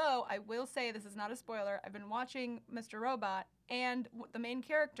 Although I will say this is not a spoiler. I've been watching Mr. Robot, and the main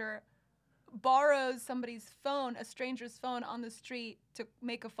character borrows somebody's phone, a stranger's phone on the street to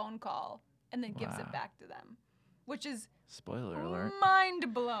make a phone call, and then gives it Wow. back to them, which is Spoiler alert.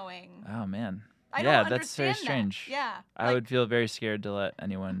 mind blowing. Oh, man. I Yeah, don't that's very understand that. strange. Yeah, I like- would feel very scared to let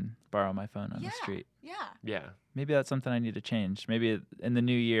anyone borrow my phone on the street. Yeah. yeah. Maybe that's something I need to change. Maybe in the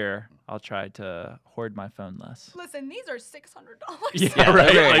new year, I'll try to hoard my phone less. Listen, these are $600. Yeah,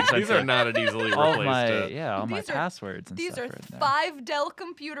 right. very Like, these expensive. are not an easily All replaced. my, all my These are- passwords and These stuff are are in there. 5 Dell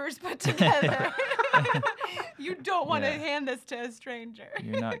computers put together. You don't want to Yeah. hand this to a stranger.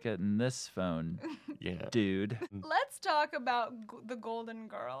 You're not getting this phone, Yeah. dude. Let's talk about the Golden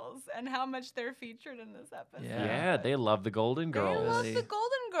Girls and how much they're featured in this episode. Yeah, they love the Golden They Girls. love Really? the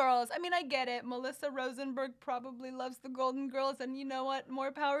Golden Girls. I mean, I get it. Melissa Rosenberg probably loves the Golden Girls, and you know what?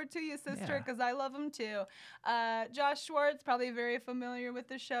 More power to you, sister, Yeah. because I love them too. Josh Schwartz, probably very familiar with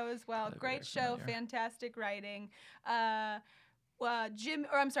the show as well. Probably Great very show, familiar. fantastic writing.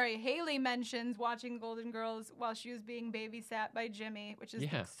 Haley mentions watching Golden Girls while she was being babysat by Jimmy, which is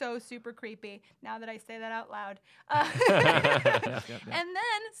Yeah. so super creepy now that I say that out loud. Yep. And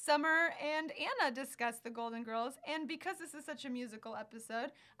then Summer and Anna discuss the Golden Girls, and because this is such a musical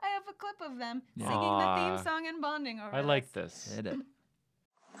episode, I have a clip of them Yeah. singing Aw. the theme song and bonding over I like this. Hit it.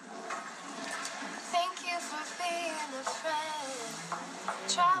 Thank you for being a friend.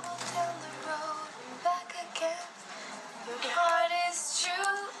 Travel down the road and back again. Your heart is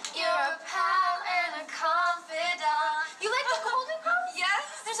true. You're a pal and a confidant. You like the Golden Girls? Yes.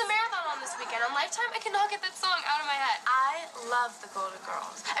 There's a marathon on this weekend on Lifetime. I cannot get that song out of my head. I love the Golden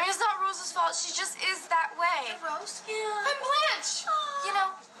Girls. I mean, it's not Rose's fault. She just is that way. Rose? Yeah. I'm Blanche. You know,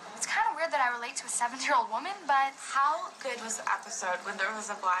 it's kind of weird that I relate to a 7-year-old woman, but how good was the episode when there was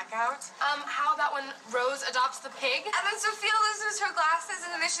a blackout? How about when Rose adopts the pig? And then Sophia loses her glasses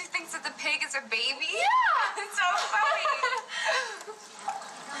and then she thinks that the pig is a baby? Yeah! It's so funny.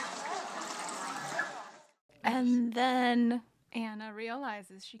 And then Anna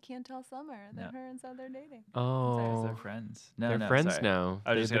realizes she can't tell Summer that Yeah. her and Seth are dating. Because they're Oh, friends. they're No, friends sorry. now.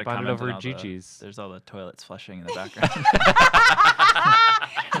 I was They- just they gonna bonded comment over on all Gigi's. There's all the toilets flushing in the background.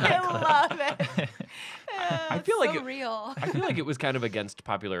 I love it. I feel like so it- real. I feel like it was kind of against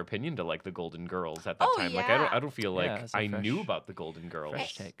popular opinion to like the Golden Girls at that Oh, time. Like yeah. I don't feel like Yeah, it's a I knew fresh- about the Golden Girls.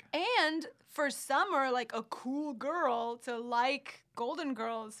 Fresh take. And for Summer, like a cool girl to like Golden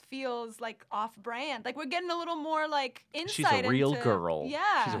Girls feels like off-brand. Like we're getting a little more like insight. She's a real into, girl.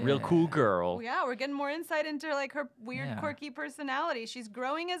 Yeah. She's a real cool girl. Yeah, we're getting more insight into like her weird, Yeah. quirky personality. She's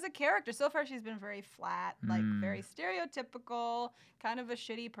growing as a character. So far, she's been very flat, like very stereotypical, kind of a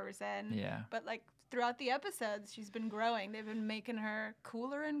shitty person. Yeah. But like throughout the episodes, she's been growing. They've been making her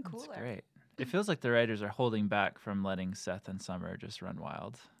cooler and cooler. That's great. It feels like the writers are holding back from letting Seth and Summer just run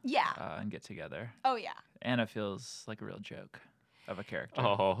wild Yeah. and get together. Oh yeah. Anna feels like a real joke. of a character.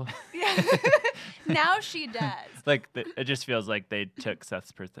 Oh. Yeah. Now she does. Like it just feels like they took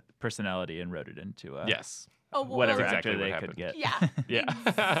Seth's personality and wrote it into Yes. Oh, well, whatever That's actor exactly they what could happened. get. Yeah.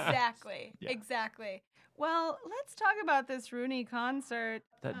 Yeah. Exactly. Yeah. Exactly. Well, let's talk about this ROONEY concert.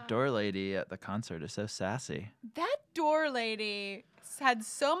 That door lady at the concert is so sassy. That door lady had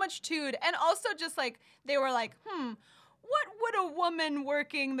so much tude, and also just like they were like, what would a woman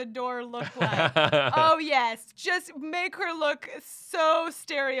working the door look like? Oh yes, just make her look so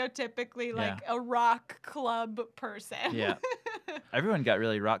stereotypically like a rock club person. Yeah. Everyone got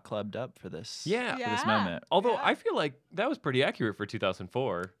really rock clubbed up for this. Yeah. For this Yeah. moment. Although Yeah. I feel like that was pretty accurate for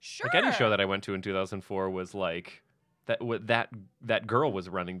 2004. Sure. Like any show that I went to in 2004 was like that girl was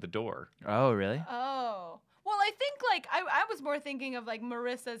running the door. Oh, really? Oh. Well, I think like I was more thinking of like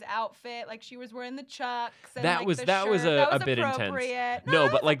Marissa's outfit, like she was wearing the chucks. And, That like, was the that was shirt. a bit intense. appropriate. No,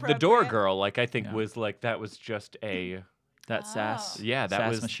 that but was like the door appropriate. girl, like I think Yeah. was like that was just a That sass. yeah, that sass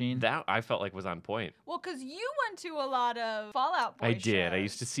was machine. that I felt like was on point. Well, because you went to a lot of Fallout Boy I did. I shows.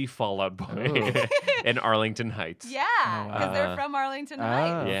 used to see Fall Out Boy Oh. in Arlington Heights. Yeah, because they're from Arlington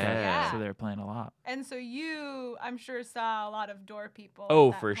Heights. okay. Yeah. So they're playing a lot. And so you, I'm sure, saw a lot of door people. Oh,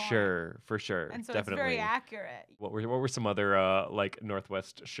 at that for point. sure, for sure, And so definitely. it's very accurate. What were some other like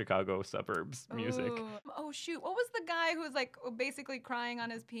Northwest Chicago suburbs music? Ooh. Oh shoot! What was the guy who was like basically crying on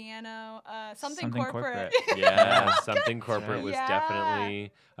his piano? Something Something corporate. corporate. Yeah, something corporate was Yeah.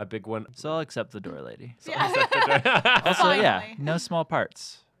 definitely a big one. So I'll accept the door lady. Yeah. Also, yeah, Finally. no small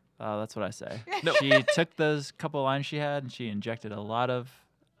parts. That's what I say. No. She took those couple lines she had and she injected a lot lot of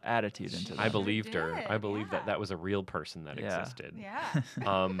attitude into them. I believed her. I did, believed yeah. that was a real person that Yeah. existed.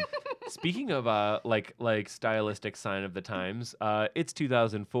 Yeah. Speaking of like stylistic sign of the times, it's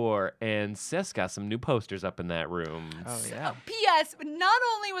 2004 and Seth's got some new posters up in that room. Oh yeah. P.S. Not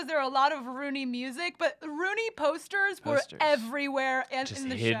only was there a lot of ROONEY music, but ROONEY posters were Posters. everywhere Just in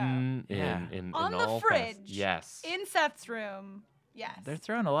the hidden Yeah. in On the all fridge. Yes. show. In Seth's room. Yes. They're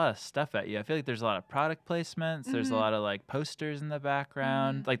throwing a lot of stuff at you. I feel like there's a lot of product placements. There's a lot of like posters in the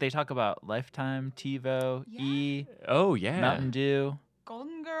background. Like they talk about Lifetime, TiVo, Yeah. E, Oh yeah. Mountain Dew,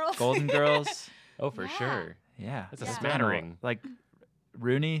 Golden Girls. Golden Girls. Oh for Yeah. sure. Yeah. That's a Yeah. smattering. Like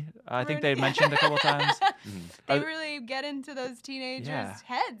ROONEY, I think ROONEY. they mentioned a couple times. They Are- really get into those teenagers' Yeah.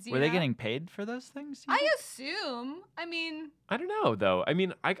 heads. You Were they know? getting paid for those things? do you I think? assume. I mean, I don't know though. I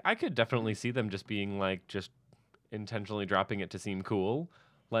mean, I could definitely see them just being like just intentionally dropping it to seem cool.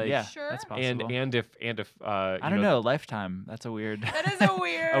 Like Yeah, Sure. that's possible. and if I don't know. Lifetime. That's a weird. that is a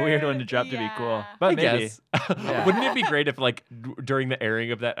weird. a weird one to drop to be cool. yeah. But I maybe. guess. Yeah. Wouldn't it be great if, like, during the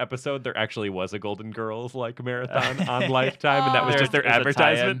airing of that episode, there actually was a Golden Girls like marathon on Lifetime, and that was There- just their there's a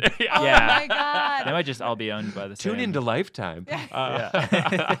advertisement? tie-in. Oh Yeah. my God. They might just all be owned by the Tune same. into Lifetime. Yeah.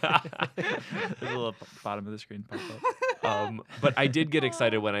 There's a little bottom of the screen pop up. But I did get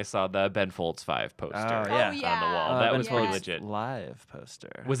excited when I saw the Ben Folds 5 poster Oh, yeah. on the yeah. wall. That Ben was pretty Folds' legit. live poster.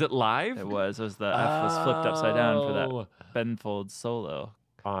 Was it live? It was. It was the F was flipped upside down for Oh. that Ben Folds solo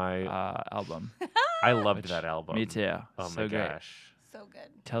album. I loved Which- that album. Me too. Oh so my great. gosh. So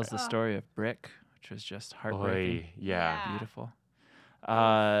good. Tells the story of Brick, which was just heartbreaking. Oy, yeah. Yeah. Beautiful.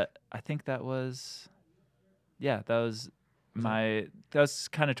 I think that was, that was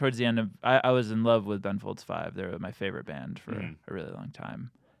kind of towards the end of, I was in love with Ben Folds 5. They were my favorite band for a really long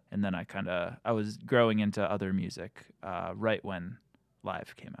time. And then I was growing into other music right when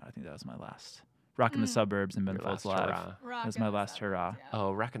Live came out. I think that was my last. Rockin' the Suburbs and Ben Your Folds last Live. hurrah. Rock That was and my the last Suburbs, hurrah. yeah.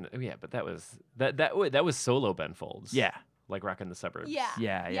 Oh, Rockin' yeah, but that was solo Ben Folds. Yeah. Like Rockin' the Suburbs. Yeah.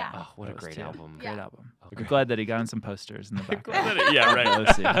 Yeah. Yeah. Oh, what a Those great two. album. Yeah. Great album. Oh, I'm great. glad that he got on some posters in the background. Yeah, right.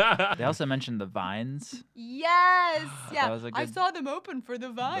 OC. They also mentioned the Vines. Yes. Yeah. was a I good- saw them open for the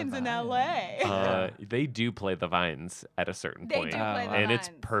Vines in LA. They do play the Vines at a certain They point, do play the and it's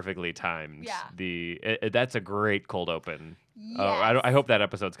Vines. perfectly timed. Yeah. That's a great cold open. Yes. I hope that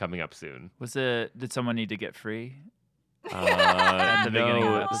episode's coming up soon. Did someone need to get free? At the beginning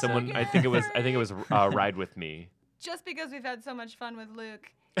of the episode. someone. I think it was Ride With Me. Just because we've had so much fun with Luke,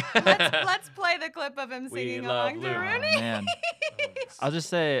 let's play the clip of him We singing love along to Luke. ROONEY. Man. I'll just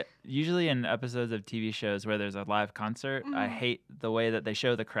say, usually in episodes of TV shows where there's a live concert, I hate the way that they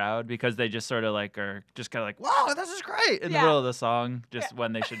show the crowd because they just sort of like are just kind of like, wow, this is great in the Yeah. middle of the song, just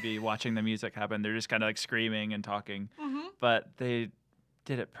when they should be watching the music happen. They're just kind of like screaming and talking. But they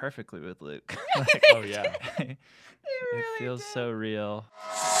did it perfectly with Luke. Like, Oh yeah. it feels so real.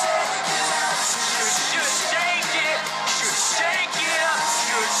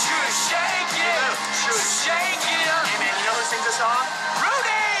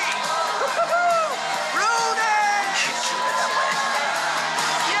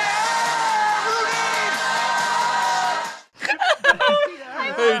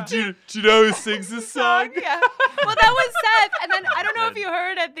 to. Do you know who sings this song? Yeah. Well, that was Seth. And then I don't know if you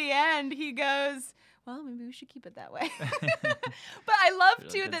heard at the end, he goes, well, maybe we should keep it that way. But I love,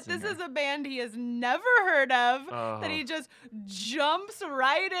 too, that this is a band he has never heard of, that he just jumps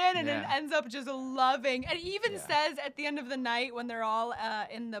right in and then ends up just loving. And he even says at the end of the night when they're all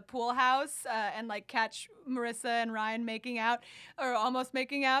in the pool house and, like, catch Marissa and Ryan making out, or almost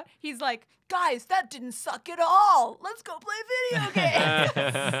making out, he's like, guys, that didn't suck at all. Let's go play video games.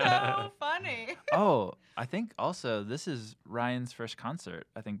 So funny. Oh, I think also this is Ryan's first concert,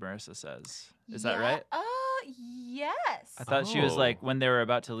 I think Marissa says. Is that right? Yes. I thought she was like, when they were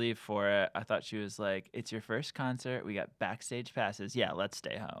about to leave for it, I thought she was like, it's your first concert. We got backstage passes. Yeah, let's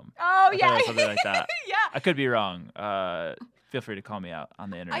stay home. Oh, I yeah. thought it was something like that. Yeah. I could be wrong. Feel free to call me out on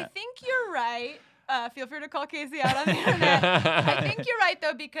the internet. I think you're right. Feel free to call Casey out on the internet. I think you're right,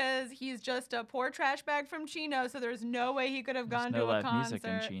 though, because he's just a poor trash bag from Chino, so there's no way he could have gone to a concert. Music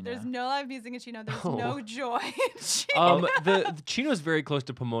in Chino. There's no live music in Chino. There's no joy in Chino. The Chino's very close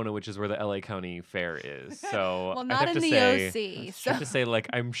to Pomona, which is where the LA County Fair is. So well, not I'd have in to the say, OC. I have to say, like,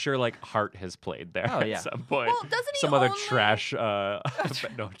 I'm sure, like, Heart has played there at some point. Well, doesn't he some other only... trash. No,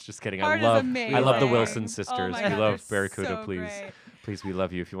 just kidding. Heart I is love the amazing. Wilson sisters. Oh my We God, love they're Barracuda, so please. great. Please, we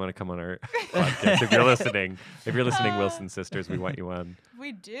love you. If you want to come on our podcast, if you're listening, Wilson sisters, we want you on.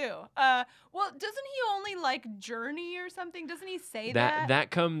 We do. Well, doesn't he only like Journey or something? Doesn't he say that? That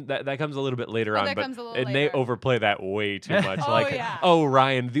comes a little bit later on, that but comes a little and they later. overplay that way too much. Yeah.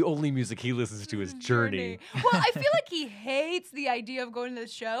 Ryan, the only music he listens to is Journey. Well, I feel like he hates the idea of going to the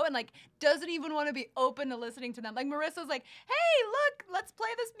show and like doesn't even want to be open to listening to them. Like Marissa's like, "Hey, look, let's play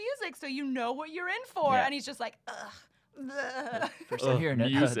this music so you know what you're in for," and he's just like, "Ugh." First time hearing it, I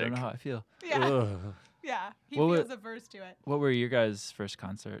music. don't know how I feel. Yeah. Ugh. Yeah. He What feels averse to it. What were your guys' first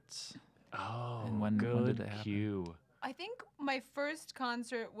concerts? Oh, And when did they happen? cue. I think my first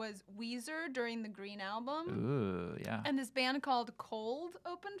concert was Weezer during the Green Album. Ooh, yeah. And this band called Cold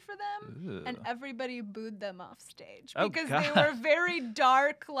opened for them. Ooh. And everybody booed them off stage Oh, because God. they were very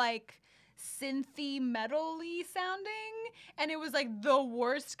dark, like synthy metal-y sounding. And it was like the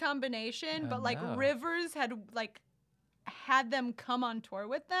worst combination. Oh, but like no. Rivers had them come on tour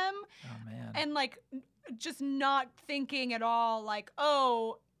with them. Oh, man. And like just not thinking at all like,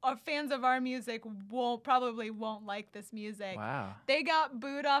 oh, our fans of our music probably won't like this music. Wow. They got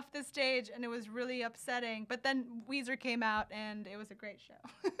booed off the stage and it was really upsetting. But then Weezer came out and it was a great show.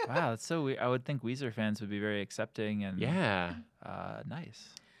 Wow, that's so weird. I would think Weezer fans would be very accepting and nice.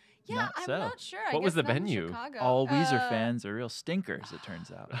 Yeah, Not I'm so. not sure. I What was guess the not in venue? Chicago. All Weezer fans are real stinkers, it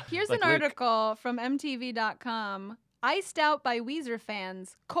turns out. Here's Like an Luke. article from MTV.com. Iced out by Weezer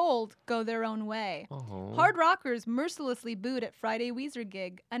fans, Cold go their own way. Oh. Hard rockers mercilessly booed at Friday Weezer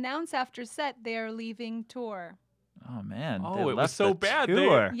gig. Announce after set they are leaving tour. Oh, man. Oh, they it was left so the bad.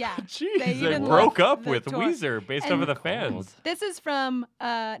 Tour. Yeah. Jeez, They they even broke left up the with tour. Weezer based off And of the fans. This is from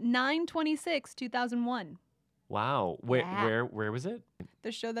 9/26/2001. Wow. Yeah. Where was it?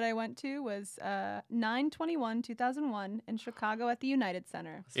 The show that I went to was 9/21/2001 in Chicago at the United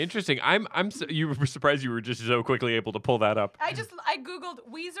Center. Interesting. You were surprised you were just so quickly able to pull that up. I Googled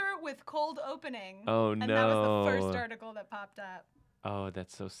Weezer with Cold opening. Oh, and that was no. the first article that popped up. Oh,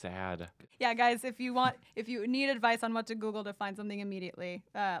 that's so sad. Yeah, guys, if you need advice on what to Google to find something immediately,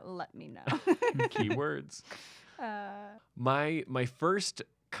 let me know. Keywords. My first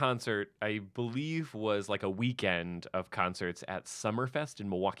concert, I believe, was like a weekend of concerts at Summerfest in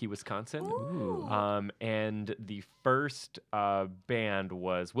Milwaukee, Wisconsin. Ooh. And the first band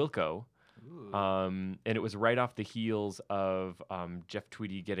was Wilco. And it was right off the heels of Jeff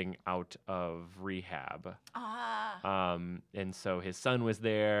Tweedy getting out of rehab. And so his son was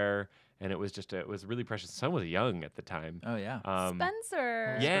there, and it was really precious. His son was young at the time. Oh, yeah.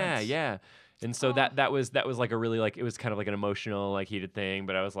 Spencer. Yeah. And so that was like a really like, it was kind of like an emotional like heated thing,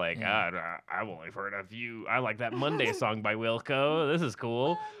 but I was like, I've only heard a few. I like that Monday song by Wilco. This is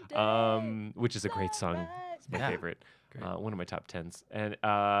cool. Which is a great song. It's my favorite. One of my top 10s. And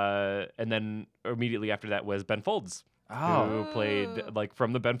then immediately after that was Ben Folds, who played like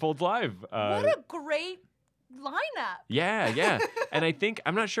from the Ben Folds Live. What a great lineup. Yeah. And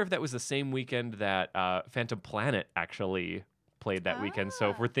I'm not sure if that was the same weekend that Phantom Planet actually played that weekend. So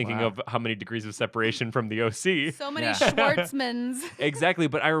if we're thinking of how many degrees of separation from the OC. So many Schwartzmans. Exactly.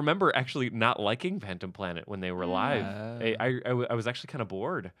 But I remember actually not liking Phantom Planet when they were live. I was actually kind of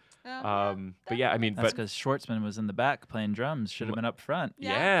bored. But yeah, I mean, That's because Schwartzman was in the back playing drums. Should have been up front.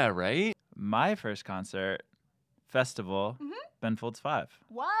 Yeah, right? My first concert, festival, Ben Folds 5.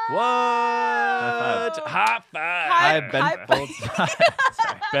 What? What? High five. Hi, Ben Folds 5.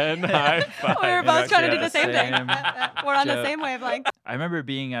 Sorry. Ben, high five. We were both trying to do the same thing. Same We're on the joke. same wavelength. I remember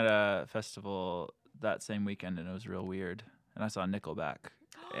being at a festival that same weekend, and it was real weird. And I saw Nickelback,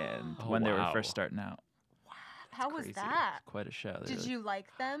 and Oh, when they were wow. first starting out. How was Crazy. that? Quite a show. They Did really- you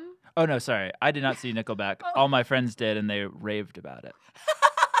like them? Oh, no, sorry. I did not see Nickelback. Oh. All my friends did, and they raved about it.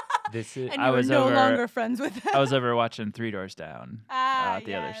 This is. And you I were was no over- longer friends with them. I was over watching Three Doors Down at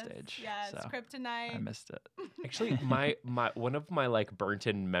the yes, other stage. Yes, so Kryptonite. I missed it. Actually, my one of my like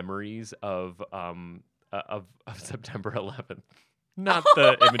burnt-in memories of September 11th, not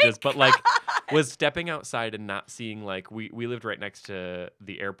the images, but like was stepping outside and not seeing like we lived right next to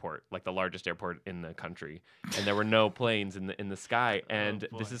the airport, like the largest airport in the country, and there were no planes in the sky. And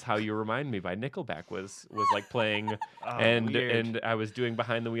This Is How You Remind Me by Nickelback was like playing, and I was doing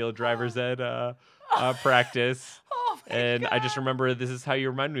behind the wheel driver's ed practice, Oh my and I just God. remember This Is How You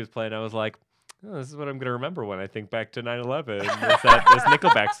Remind Me was playing. I was like, oh, this is what I'm going to remember when I think back to 9/11. Is that this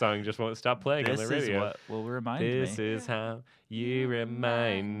Nickelback song just won't stop playing This on the is radio. what will remind This me. is how you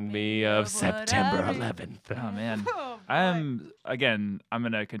remind me of what September I- 11th. Oh, man. Oh, boy. I'm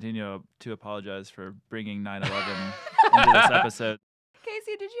going to continue to apologize for bringing 9/11 into this episode.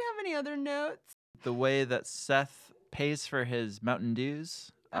 Casey, did you have any other notes? The way that Seth pays for his Mountain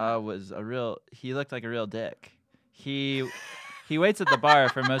Dews was he looked like a real dick. He waits at the bar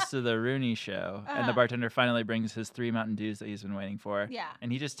for most of the ROONEY show, and the bartender finally brings his 3 Mountain Dews that he's been waiting for. Yeah.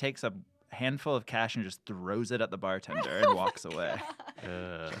 And he just takes a handful of cash and just throws it at the bartender and walks away.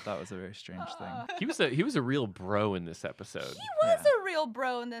 I thought it was a very strange thing. He was a real bro in this episode. He was a real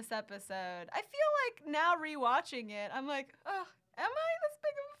bro in this episode. I feel like now rewatching it, I'm like, oh, am I this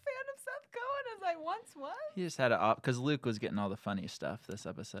big of a fan of Seth Cohen as I once was? He just had to because Luke was getting all the funny stuff this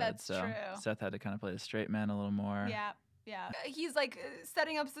episode. That's so true. Seth had to kind of play the straight man a little more. Yeah. Yeah. He's like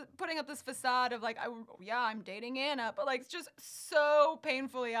putting up this facade of like, I'm dating Anna, but like just so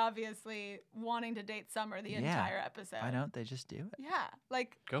painfully, obviously wanting to date Summer the entire episode. Why don't they just do it? Yeah.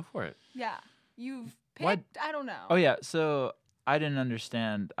 Like, Go for it. yeah. You've Why- picked, I don't know. Oh yeah, so I didn't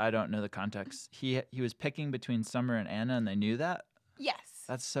understand. I don't know the context. He was picking between Summer and Anna, and they knew that. Yes.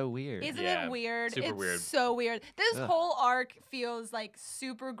 That's so weird. Isn't Yeah, it weird? super it's weird. so weird. This Ugh. whole arc feels like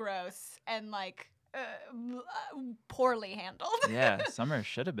super gross and like poorly handled. Yeah, Summer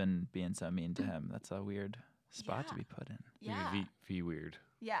should have been being so mean to him. That's a weird spot to Yeah. be put in. Yeah. V weird.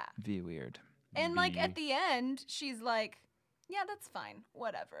 Yeah. V weird. And like V. at the end, she's like, yeah, that's fine.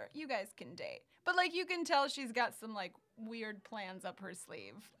 Whatever. You guys can date. But like you can tell she's got some like weird plans up her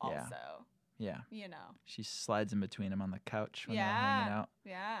sleeve also. Yeah. Yeah. You know. She slides in between him on the couch when they're Yeah. hanging out.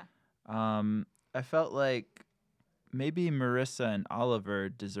 Yeah. I felt like maybe Marissa and Oliver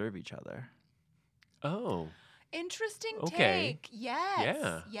deserve each other. Oh. Interesting Okay. take. Yes.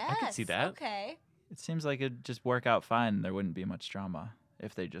 Yeah, Yes. I could see that. Okay. It seems like it'd just work out fine. There wouldn't be much drama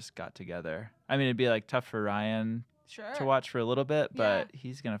if they just got together. I mean, it'd be like tough for Ryan Sure. to watch for a little bit, but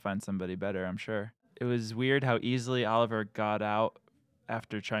he's going to find somebody better, I'm sure. It was weird how easily Oliver got out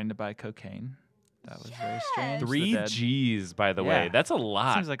after trying to buy cocaine. That was very strange. The 3 dead- G's, by the way. Yeah. That's a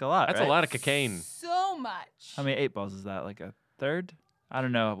lot. Seems like a lot, That's right? a lot of cocaine. So much. How many 8 balls is that? Like a third? I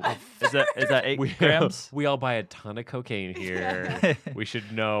don't know. Is that 8 grams? We all buy a ton of cocaine here. We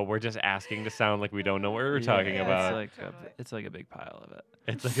should know. We're just asking to sound like we don't know what we're talking Yeah, about. It's like a big pile of it.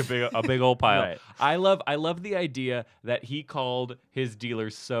 It's like a big old pile. Right. I love the idea that he called his dealer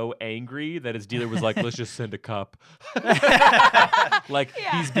so angry that his dealer was like, "Let's just send a cop." Like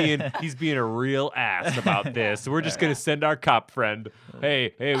he's being a real ass about this. We're just gonna send our cop friend.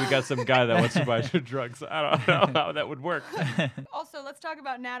 Hey, we got some guy that wants to buy some drugs. I don't know how that would work. Also, let's talk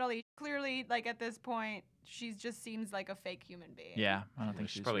about Natalie. Clearly, like at this point, she just seems like a fake human being. Yeah, I don't think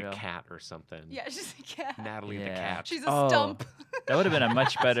She's she's probably real. a cat or something. Yeah, she's a cat. Natalie the Yeah. cat. She's a stump. That would have been a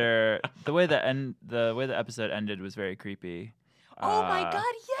much better. The way the episode ended was very creepy. Oh my God!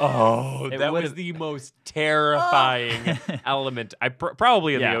 Yes. Oh, It that was would've- the most terrifying element.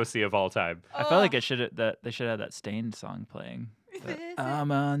 Probably in Yeah. the OC of all time. I felt like they should have that Stained song playing.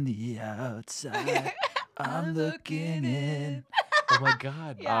 I'm on the outside. I'm looking in. Oh my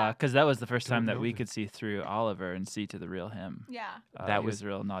God. Yeah. Because that was the first time that we could see through Oliver and see to the real him. Yeah. That He was- was a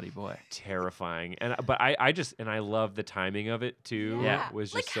real naughty boy. Terrifying. But I love the timing of it too. Yeah.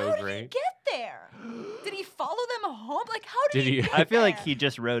 Was Like, just so how did he great. get there? Did he follow them home? Like, how did, Did he- get I feel like there? he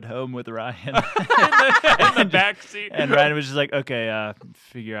just rode home with Ryan. in the back seat. And Ryan was just like, okay,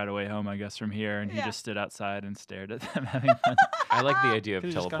 figure out a way home, I guess, from here. And he Yeah. just stood outside and stared at them having fun. I like the idea of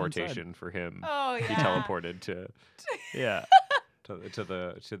Could've just gone inside. teleportation for him. Oh, He yeah. teleported to Yeah. to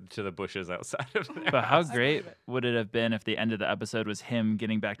the bushes outside of there. But how great would it have been if the end of the episode was him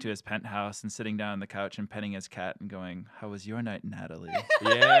getting back to his penthouse and sitting down on the couch and petting his cat and going, "How was your night, Natalie?"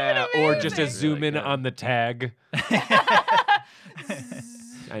 Yeah, or just a Really zoom in good. on the tag.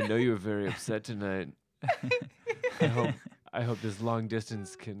 I know you were very upset tonight. I hope this long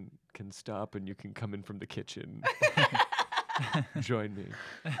distance can stop and you can come in from the kitchen. Join me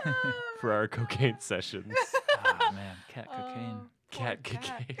for our cocaine sessions. Oh man, cat cocaine. Cat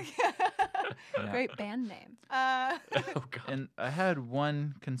cocaine. Yeah. Great band name. Oh God. And I had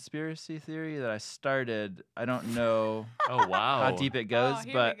one conspiracy theory that I started. I don't know Oh wow. how deep it goes, here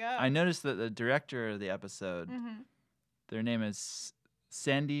we but go. I noticed that the director of the episode, their name is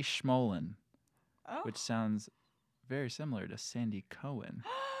Sandy Schmolin, Oh. which sounds very similar to Sandy Cohen.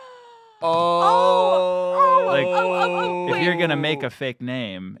 Like, if you're gonna make a fake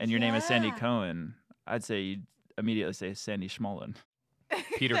name and your name is Sandy Yeah. Cohen, I'd say you'd immediately say Sandy Schmolin.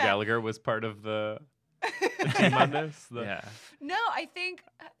 Peter Gallagher was part of the team on this. Yeah. No, I think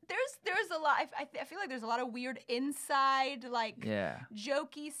there's a lot. I feel like there's a lot of weird inside Yeah.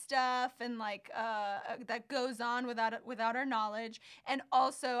 jokey stuff and that goes on without our knowledge. And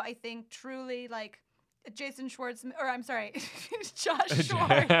also, I think truly Jason Schwartzman, or I'm sorry, Josh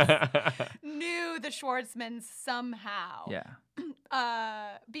Schwartz knew the Schwartzmans somehow.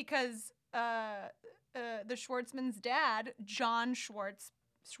 Yeah. Because the Schwartzman's dad, John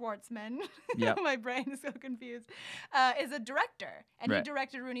Schwartzman, Yep. my brain is so confused, is a director, and he Right.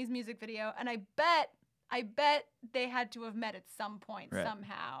 directed Rooney's music video. And I bet they had to have met at some point Right.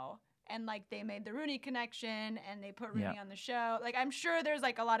 somehow. And they made the Rooney connection, and they put Rooney Yeah. on the show. I'm sure there's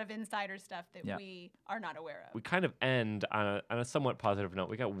a lot of insider stuff that Yeah. we are not aware of. We kind of end on a somewhat positive note.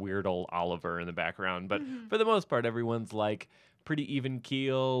 We got weird old Oliver in the background, but Mm-hmm. for the most part, everyone's pretty even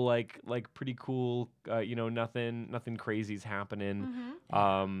keel, pretty cool. Nothing crazy's happening.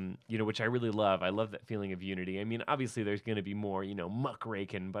 Mm-hmm. Which I really love. I love that feeling of unity. I mean, obviously there's going to be more, muck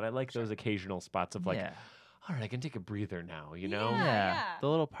raking, but I like those occasional spots of Yeah. all right, I can take a breather now. Yeah. The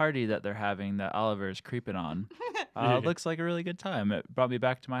little party that they're having that Oliver's creeping on looks like a really good time. It brought me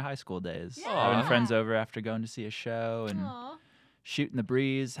back to my high school days. Having Yeah. friends over after going to see a show and Aw. shooting the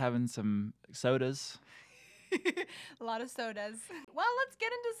breeze, having some sodas. A lot of sodas. Well, let's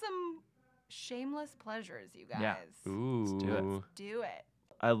get into some shameless pleasures, you guys. Yeah. Ooh. do it. Do it.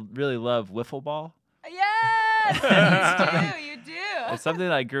 I really love wiffle ball. Yes, you do. It's something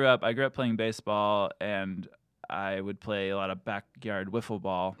that I grew up playing baseball, and I would play a lot of backyard wiffle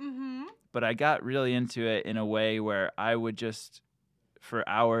ball. Mm-hmm. But I got really into it in a way where I would just, for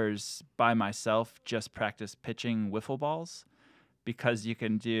hours by myself, just practice pitching wiffle balls, because you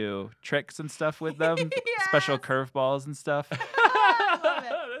can do tricks and stuff with them, special curveballs and stuff. I love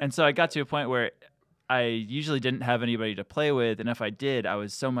it. And so I got to a point where I usually didn't have anybody to play with, and if I did, I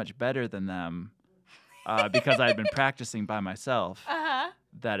was so much better than them because I had been practicing by myself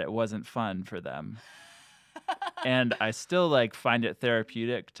that it wasn't fun for them. And I still find it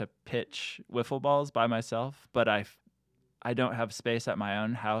therapeutic to pitch wiffle balls by myself, but I don't have space at my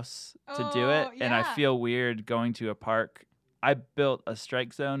own house to do it, and I yeah. feel weird going to a park. I built a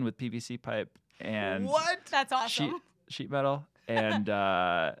strike zone with PVC pipe and That's awesome. sheet metal, and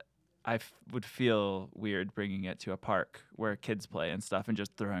would feel weird bringing it to a park where kids play and stuff and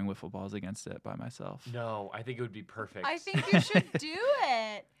just throwing wiffle balls against it by myself. No, I think it would be perfect. I think you should do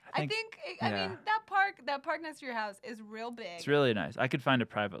it. I think- I yeah. mean, that park next to your house is real big. It's really nice. I could find a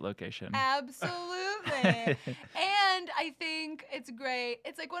private location. Absolutely. And I think it's great.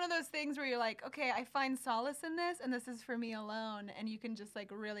 It's one of those things where you're like, okay, I find solace in this, and this is for me alone. And you can just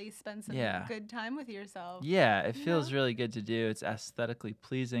really spend some Yeah. good time with yourself. Yeah, it feels really good to do. It's aesthetically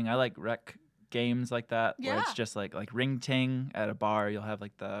pleasing. I like rec games like that, where Yeah. it's just like ring ting at a bar. You'll have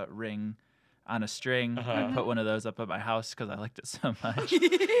the ring on a string. I put one of those up at my house because I liked it so much,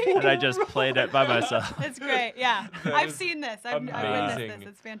 and I just played it by myself. It's great. Yeah. I've seen this. I've witnessed amazing. this.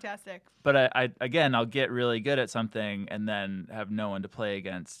 It's fantastic. But I'll get really good at something and then have no one to play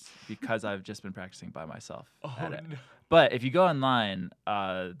against because I've just been practicing by myself at it. no. But if you go online,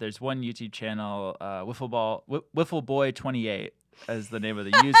 there's one YouTube channel, Wiffleboy28 is the name of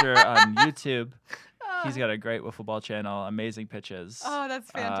the user on YouTube. He's got a great wiffle ball channel, amazing pitches. Oh, that's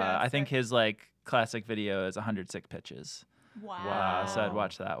fantastic. I think his classic video is 100 sick pitches. Wow. So I'd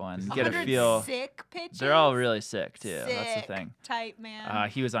watch that one. Get a 100 feel. sick pitches. They're all really sick too. That's the Sick. thing. Tight, man.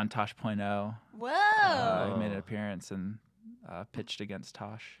 He was on Tosh.0. Whoa. He made an appearance and pitched against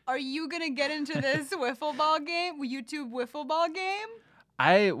Tosh. Are you going to get into this wiffle ball game? YouTube wiffle ball game?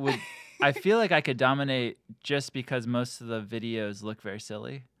 I would. I feel like I could dominate just because most of the videos look very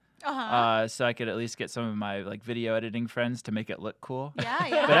silly. so I could at least get some of my like video editing friends to make it look cool.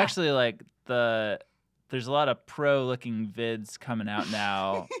 Yeah. But actually, like there's a lot of pro-looking vids coming out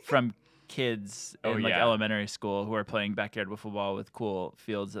now from kids in like elementary school who are playing backyard wiffle ball with cool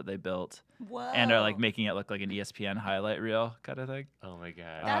fields that they built. Whoa. And are like making it look like an ESPN highlight reel kind of thing. Oh my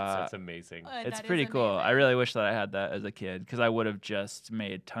god, That's amazing. It's pretty cool. I really wish that I had that as a kid because I would have just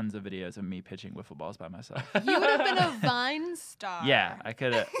made tons of videos of me pitching wiffle balls by myself. You would have been a Vine star. Yeah, I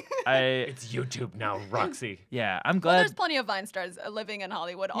could have. It's YouTube now, Roxy. Yeah, I'm Well, glad. there's plenty of Vine stars living in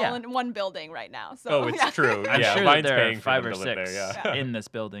Hollywood, all in one building right now. So, oh, it's true. I'm yeah, sure Vine's that there paying are for 5 them or to live 6 there, in this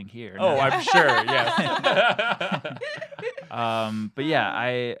building here. Oh, now. I'm sure. Yes. But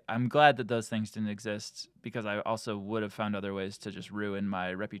yeah, I'm glad that those things didn't exist because I also would have found other ways to just ruin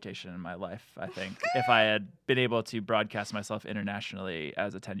my reputation in my life, I think, if I had been able to broadcast myself internationally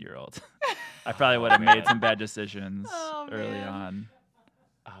as a 10-year-old. I probably would have made some bad decisions early on.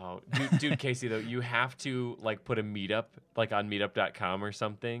 Oh, dude, Casey, though, you have to like put a meetup like on meetup.com or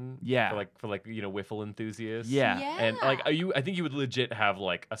something. Yeah. For wiffle enthusiasts. Yeah. And like I think you would legit have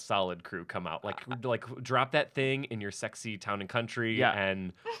like a solid crew come out. Like drop that thing in your sexy town and country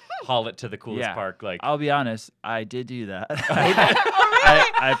and haul it to the coolest park. Like I'll be honest, I did do that.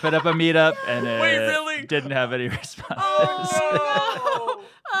 I put up a meetup and it didn't have any responses.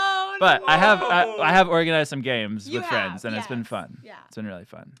 But I have organized some games with friends, and it's been fun. Yeah. It's been really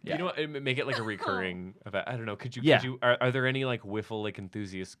fun. Yeah. You know what? Make it like a recurring event. I don't know. Could you? Are there any like wiffle like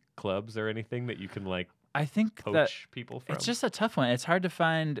enthusiast clubs or anything that you can like? I think coach people from? It's just a tough one. It's hard to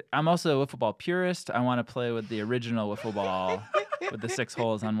find. I'm also a wiffle ball purist. I want to play with the original wiffle ball with the 6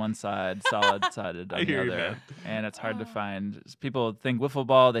 holes on one side, solid-sided on the other. And it's hard to find. People think wiffle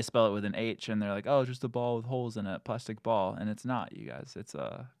ball, they spell it with an H, and they're like, oh, just a ball with holes in it, plastic ball. And it's not, you guys. It's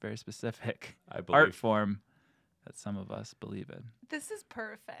a very specific art form that some of us believe in. This is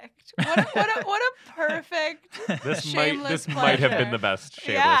perfect. What a perfect this shameless might have been the best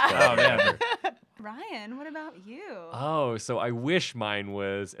shameless pleasure. Oh, man. Ryan, what about you? Oh, so I wish mine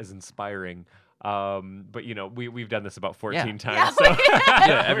was as inspiring. But you know, we've done this about 14 times, so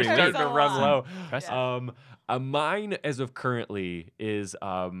we're starting to run low. Mine, as of currently, is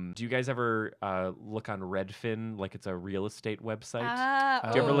do you guys ever look on Redfin? Like it's a real estate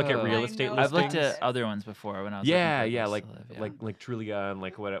website. Do you ever look at real estate listings? I've looked at other ones before when I was like Trulia and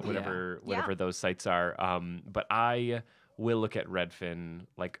like whatever those sites are. But I will look at Redfin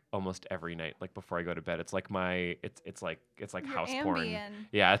like almost every night, like before I go to bed. It's like it's like your house Ambien. porn.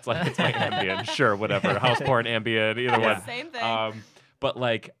 Yeah, it's like Ambien. Sure, whatever. House porn, Ambien, either one. Same thing. But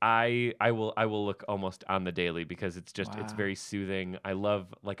like I will look almost on the daily because it's just it's very soothing. I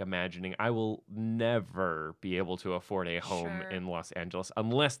love like imagining. I will never be able to afford a home in Los Angeles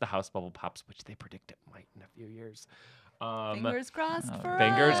unless the house bubble pops, which they predict it might in a few years. Fingers crossed for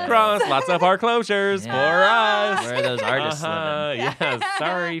Fingers us. crossed. Lots of bar closures for us. Where are those artists living? Yeah,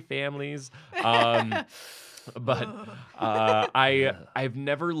 sorry, families. But I've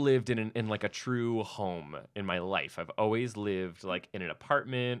never lived in like a true home in my life. I've always lived like in an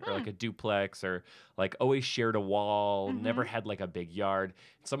apartment or like a duplex or like always shared a wall, never had like a big yard.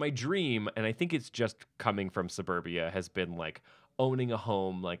 So my dream, and I think it's just coming from suburbia, has been like owning a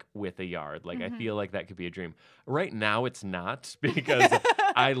home like with a yard. Like I feel like that could be a dream. Right now it's not because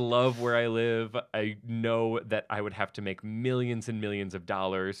I love where I live. I know that I would have to make millions and millions of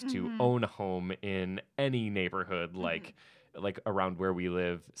dollars to own a home in any neighborhood like around where we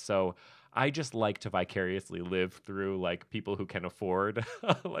live. So I just like to vicariously live through like people who can afford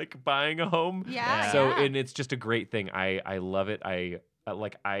like buying a home. And it's just a great thing. I love it. I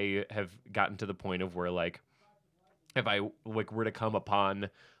have gotten to the point of where like if I like were to come upon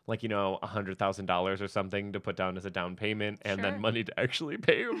like, you know, $100,000 or something to put down as a down payment and then money to actually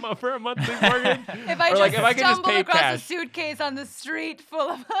pay for a monthly mortgage. If I stumble across a suitcase on the street full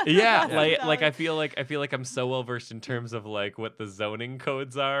of I feel like I'm so well versed in terms of like what the zoning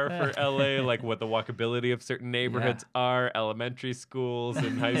codes are for LA, like what the walkability of certain neighborhoods are, elementary schools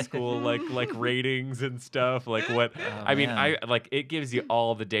and high school like ratings and stuff. Like what I like it gives you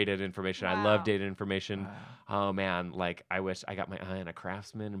all the data and information. I love data information. Oh man, like I wish I got my eye on a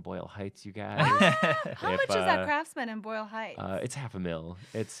Craftsman in Boyle Heights, you guys. How much is that Craftsman in Boyle Heights? It's $500,000.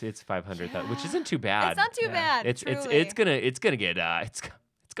 It's 500,000, which isn't too bad. It's not too bad. It's gonna get it's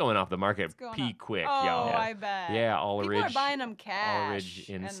going off the market quick, y'all. Oh, I bet. Yeah, all People ridge. are buying them cash. All ridge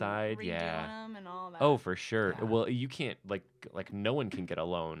inside, and them and all that. Oh, for sure. Yeah. Well, you can't like no one can get a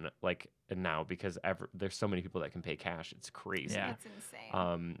loan like now because there's so many people that can pay cash. It's crazy. Yeah. It's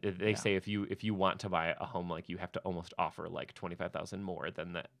insane. They say if you want to buy a home, like you have to almost offer like $25,000 more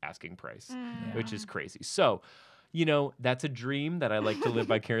than the asking price, which is crazy. So, that's a dream that I like to live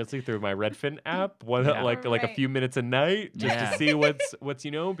vicariously through my Redfin app. Like a few minutes a night just to see what's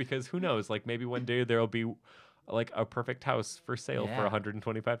because who knows? Like maybe one day there'll be like a perfect house for sale for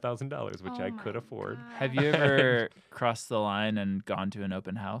 $125,000, which I could afford. Have you ever crossed the line and gone to an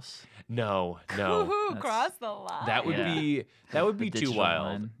open house? No. Cross the line. That would be too wild.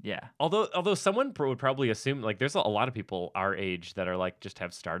 Line. Yeah. Although someone would probably assume like there's a lot of people our age that are like just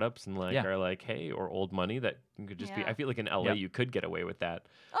have startups and like are like hey or old money that could just be. I feel like in LA you could get away with that.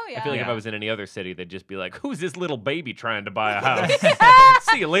 Oh yeah. I feel like if I was in any other city, they'd just be like, "Who's this little baby trying to buy a house?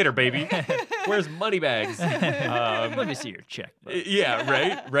 See you later, baby. Where's money bags? Let me see your check."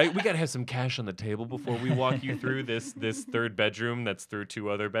 Yeah, right. We gotta have some cash on the table before we walk you through this third bedroom that's through 2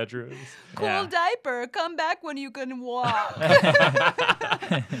 other bedrooms. Cool diaper. Come back when you can walk.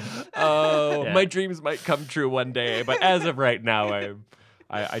 My dreams might come true one day, but as of right now,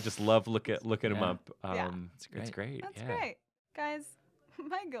 I just love looking them up. It's great. That's great, guys.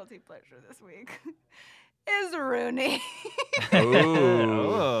 My guilty pleasure this week is ROONEY.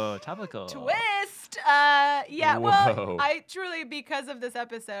 Oh, topical. Twist. Whoa. Well, I truly, because of this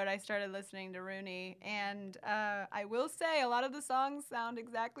episode, I started listening to ROONEY, and I will say a lot of the songs sound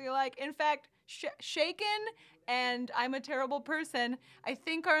exactly alike. In fact, Shaken and I'm a Terrible Person, I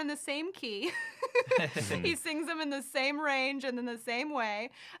think, are in the same key. He sings them in the same range and in the same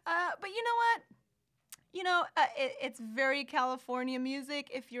way. But you know what? It's very California music.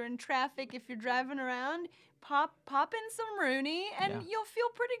 If you're in traffic, if you're driving around, pop in some ROONEY, and you'll feel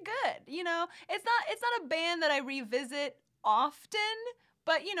pretty good. It's not a band that I revisit often,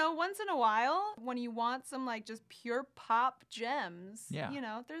 but once in a while, when you want some like just pure pop gems,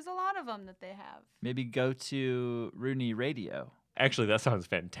 there's a lot of them that they have. Maybe go to ROONEY Radio. Actually, that sounds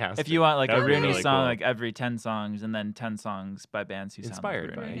fantastic. If you want like a ROONEY really song, cool. like every 10 songs, and then 10 songs by bands who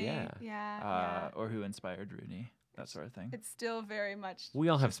Inspired sound like by ROONEY. Yeah. Or who inspired ROONEY, that sort of thing. It's still very much. We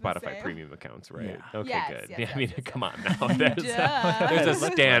all have just the Spotify same. Premium accounts, right? Yeah. Okay, Yes, good. yes, yes, Come on now. There's Duh. a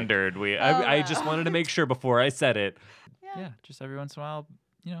standard. I just wanted to make sure before I said it. Yeah, just every once in a while,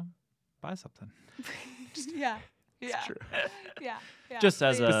 buy something. Yeah. It's true. Yeah. Just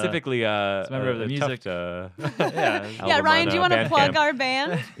as Specifically, a member of the music. Yeah, Ryan, do you want to plug our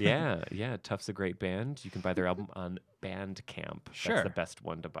band? Yeah. TUFT's a great band. You can buy their album on Bandcamp. Sure. That's the best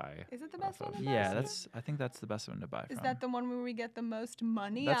one to buy. Is it the best one to buy? Yeah, I think that's the best one to buy Is from. that the one where we get the most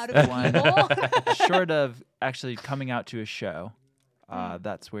money That's out the of one. people? Short of actually coming out to a show,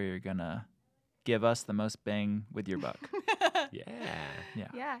 that's where you're gonna give us the most bang with your buck. Yeah.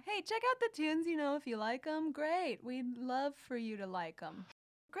 Yeah. Hey, check out the tunes, if you like them. Great. We'd love for you to like them.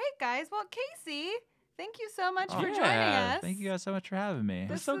 Great, guys. Well, Casey, thank you so much for joining us. Thank you guys so much for having me.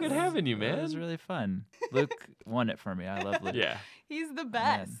 It's so good having you, man. It was really fun. Luke won it for me. I love Luke. Yeah. He's the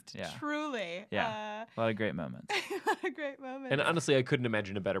best. Yeah. Truly. Yeah. A lot of great moments. A lot of great moments. And honestly, I couldn't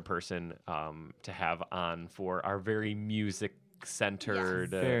imagine a better person to have on for our very music-centered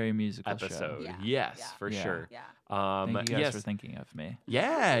very musical episode. show. Yes, for sure. Yeah. Thank you guys for thinking of me.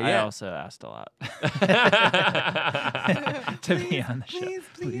 Yeah. I also asked a lot to be on the show.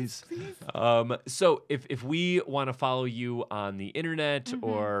 Please. So if we want to follow you on the internet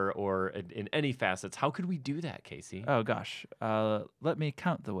or in any facets, how could we do that, Casey? Oh gosh, let me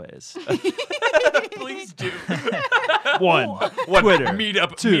count the ways. Please do. One, Twitter. Meet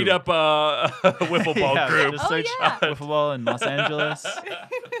up wiffleball group. Just search wiffleball in Los Angeles.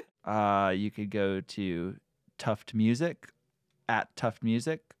 You could go to TUFT Music at TUFT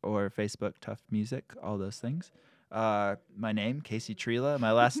Music or Facebook TUFT Music, all those things. My name, Casey Trela.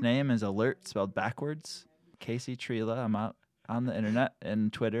 My last name is Alert, spelled backwards. Casey Trela. I'm out on the internet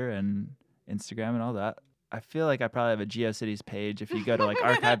and Twitter and Instagram and all that. I feel like I probably have a GeoCities page. If you go to like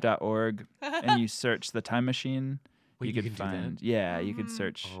archive.org and you search the time machine, you could find. Yeah, you could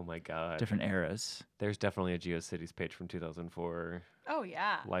search. Oh my God. Different eras. There's definitely a GeoCities page from 2004. Oh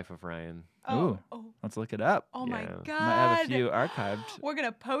yeah. Life of Ryan. Oh. Let's look it up. Oh my God. Might have a few archived. We're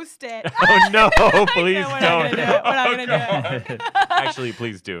gonna post it. Oh no! Please No, we're don't. not gonna do it. Actually,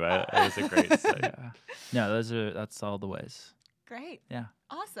 please do. It's a great site. No, that's all the ways. Great. Yeah.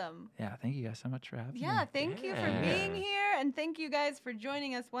 Awesome. Yeah. Thank you guys so much for having me. Yeah, thank you for being here, and thank you guys for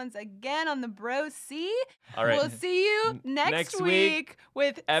joining us once again on the BRO.C. All right. We'll see you next Next week week,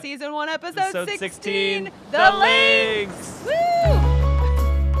 with season 1, episode 16, The The Late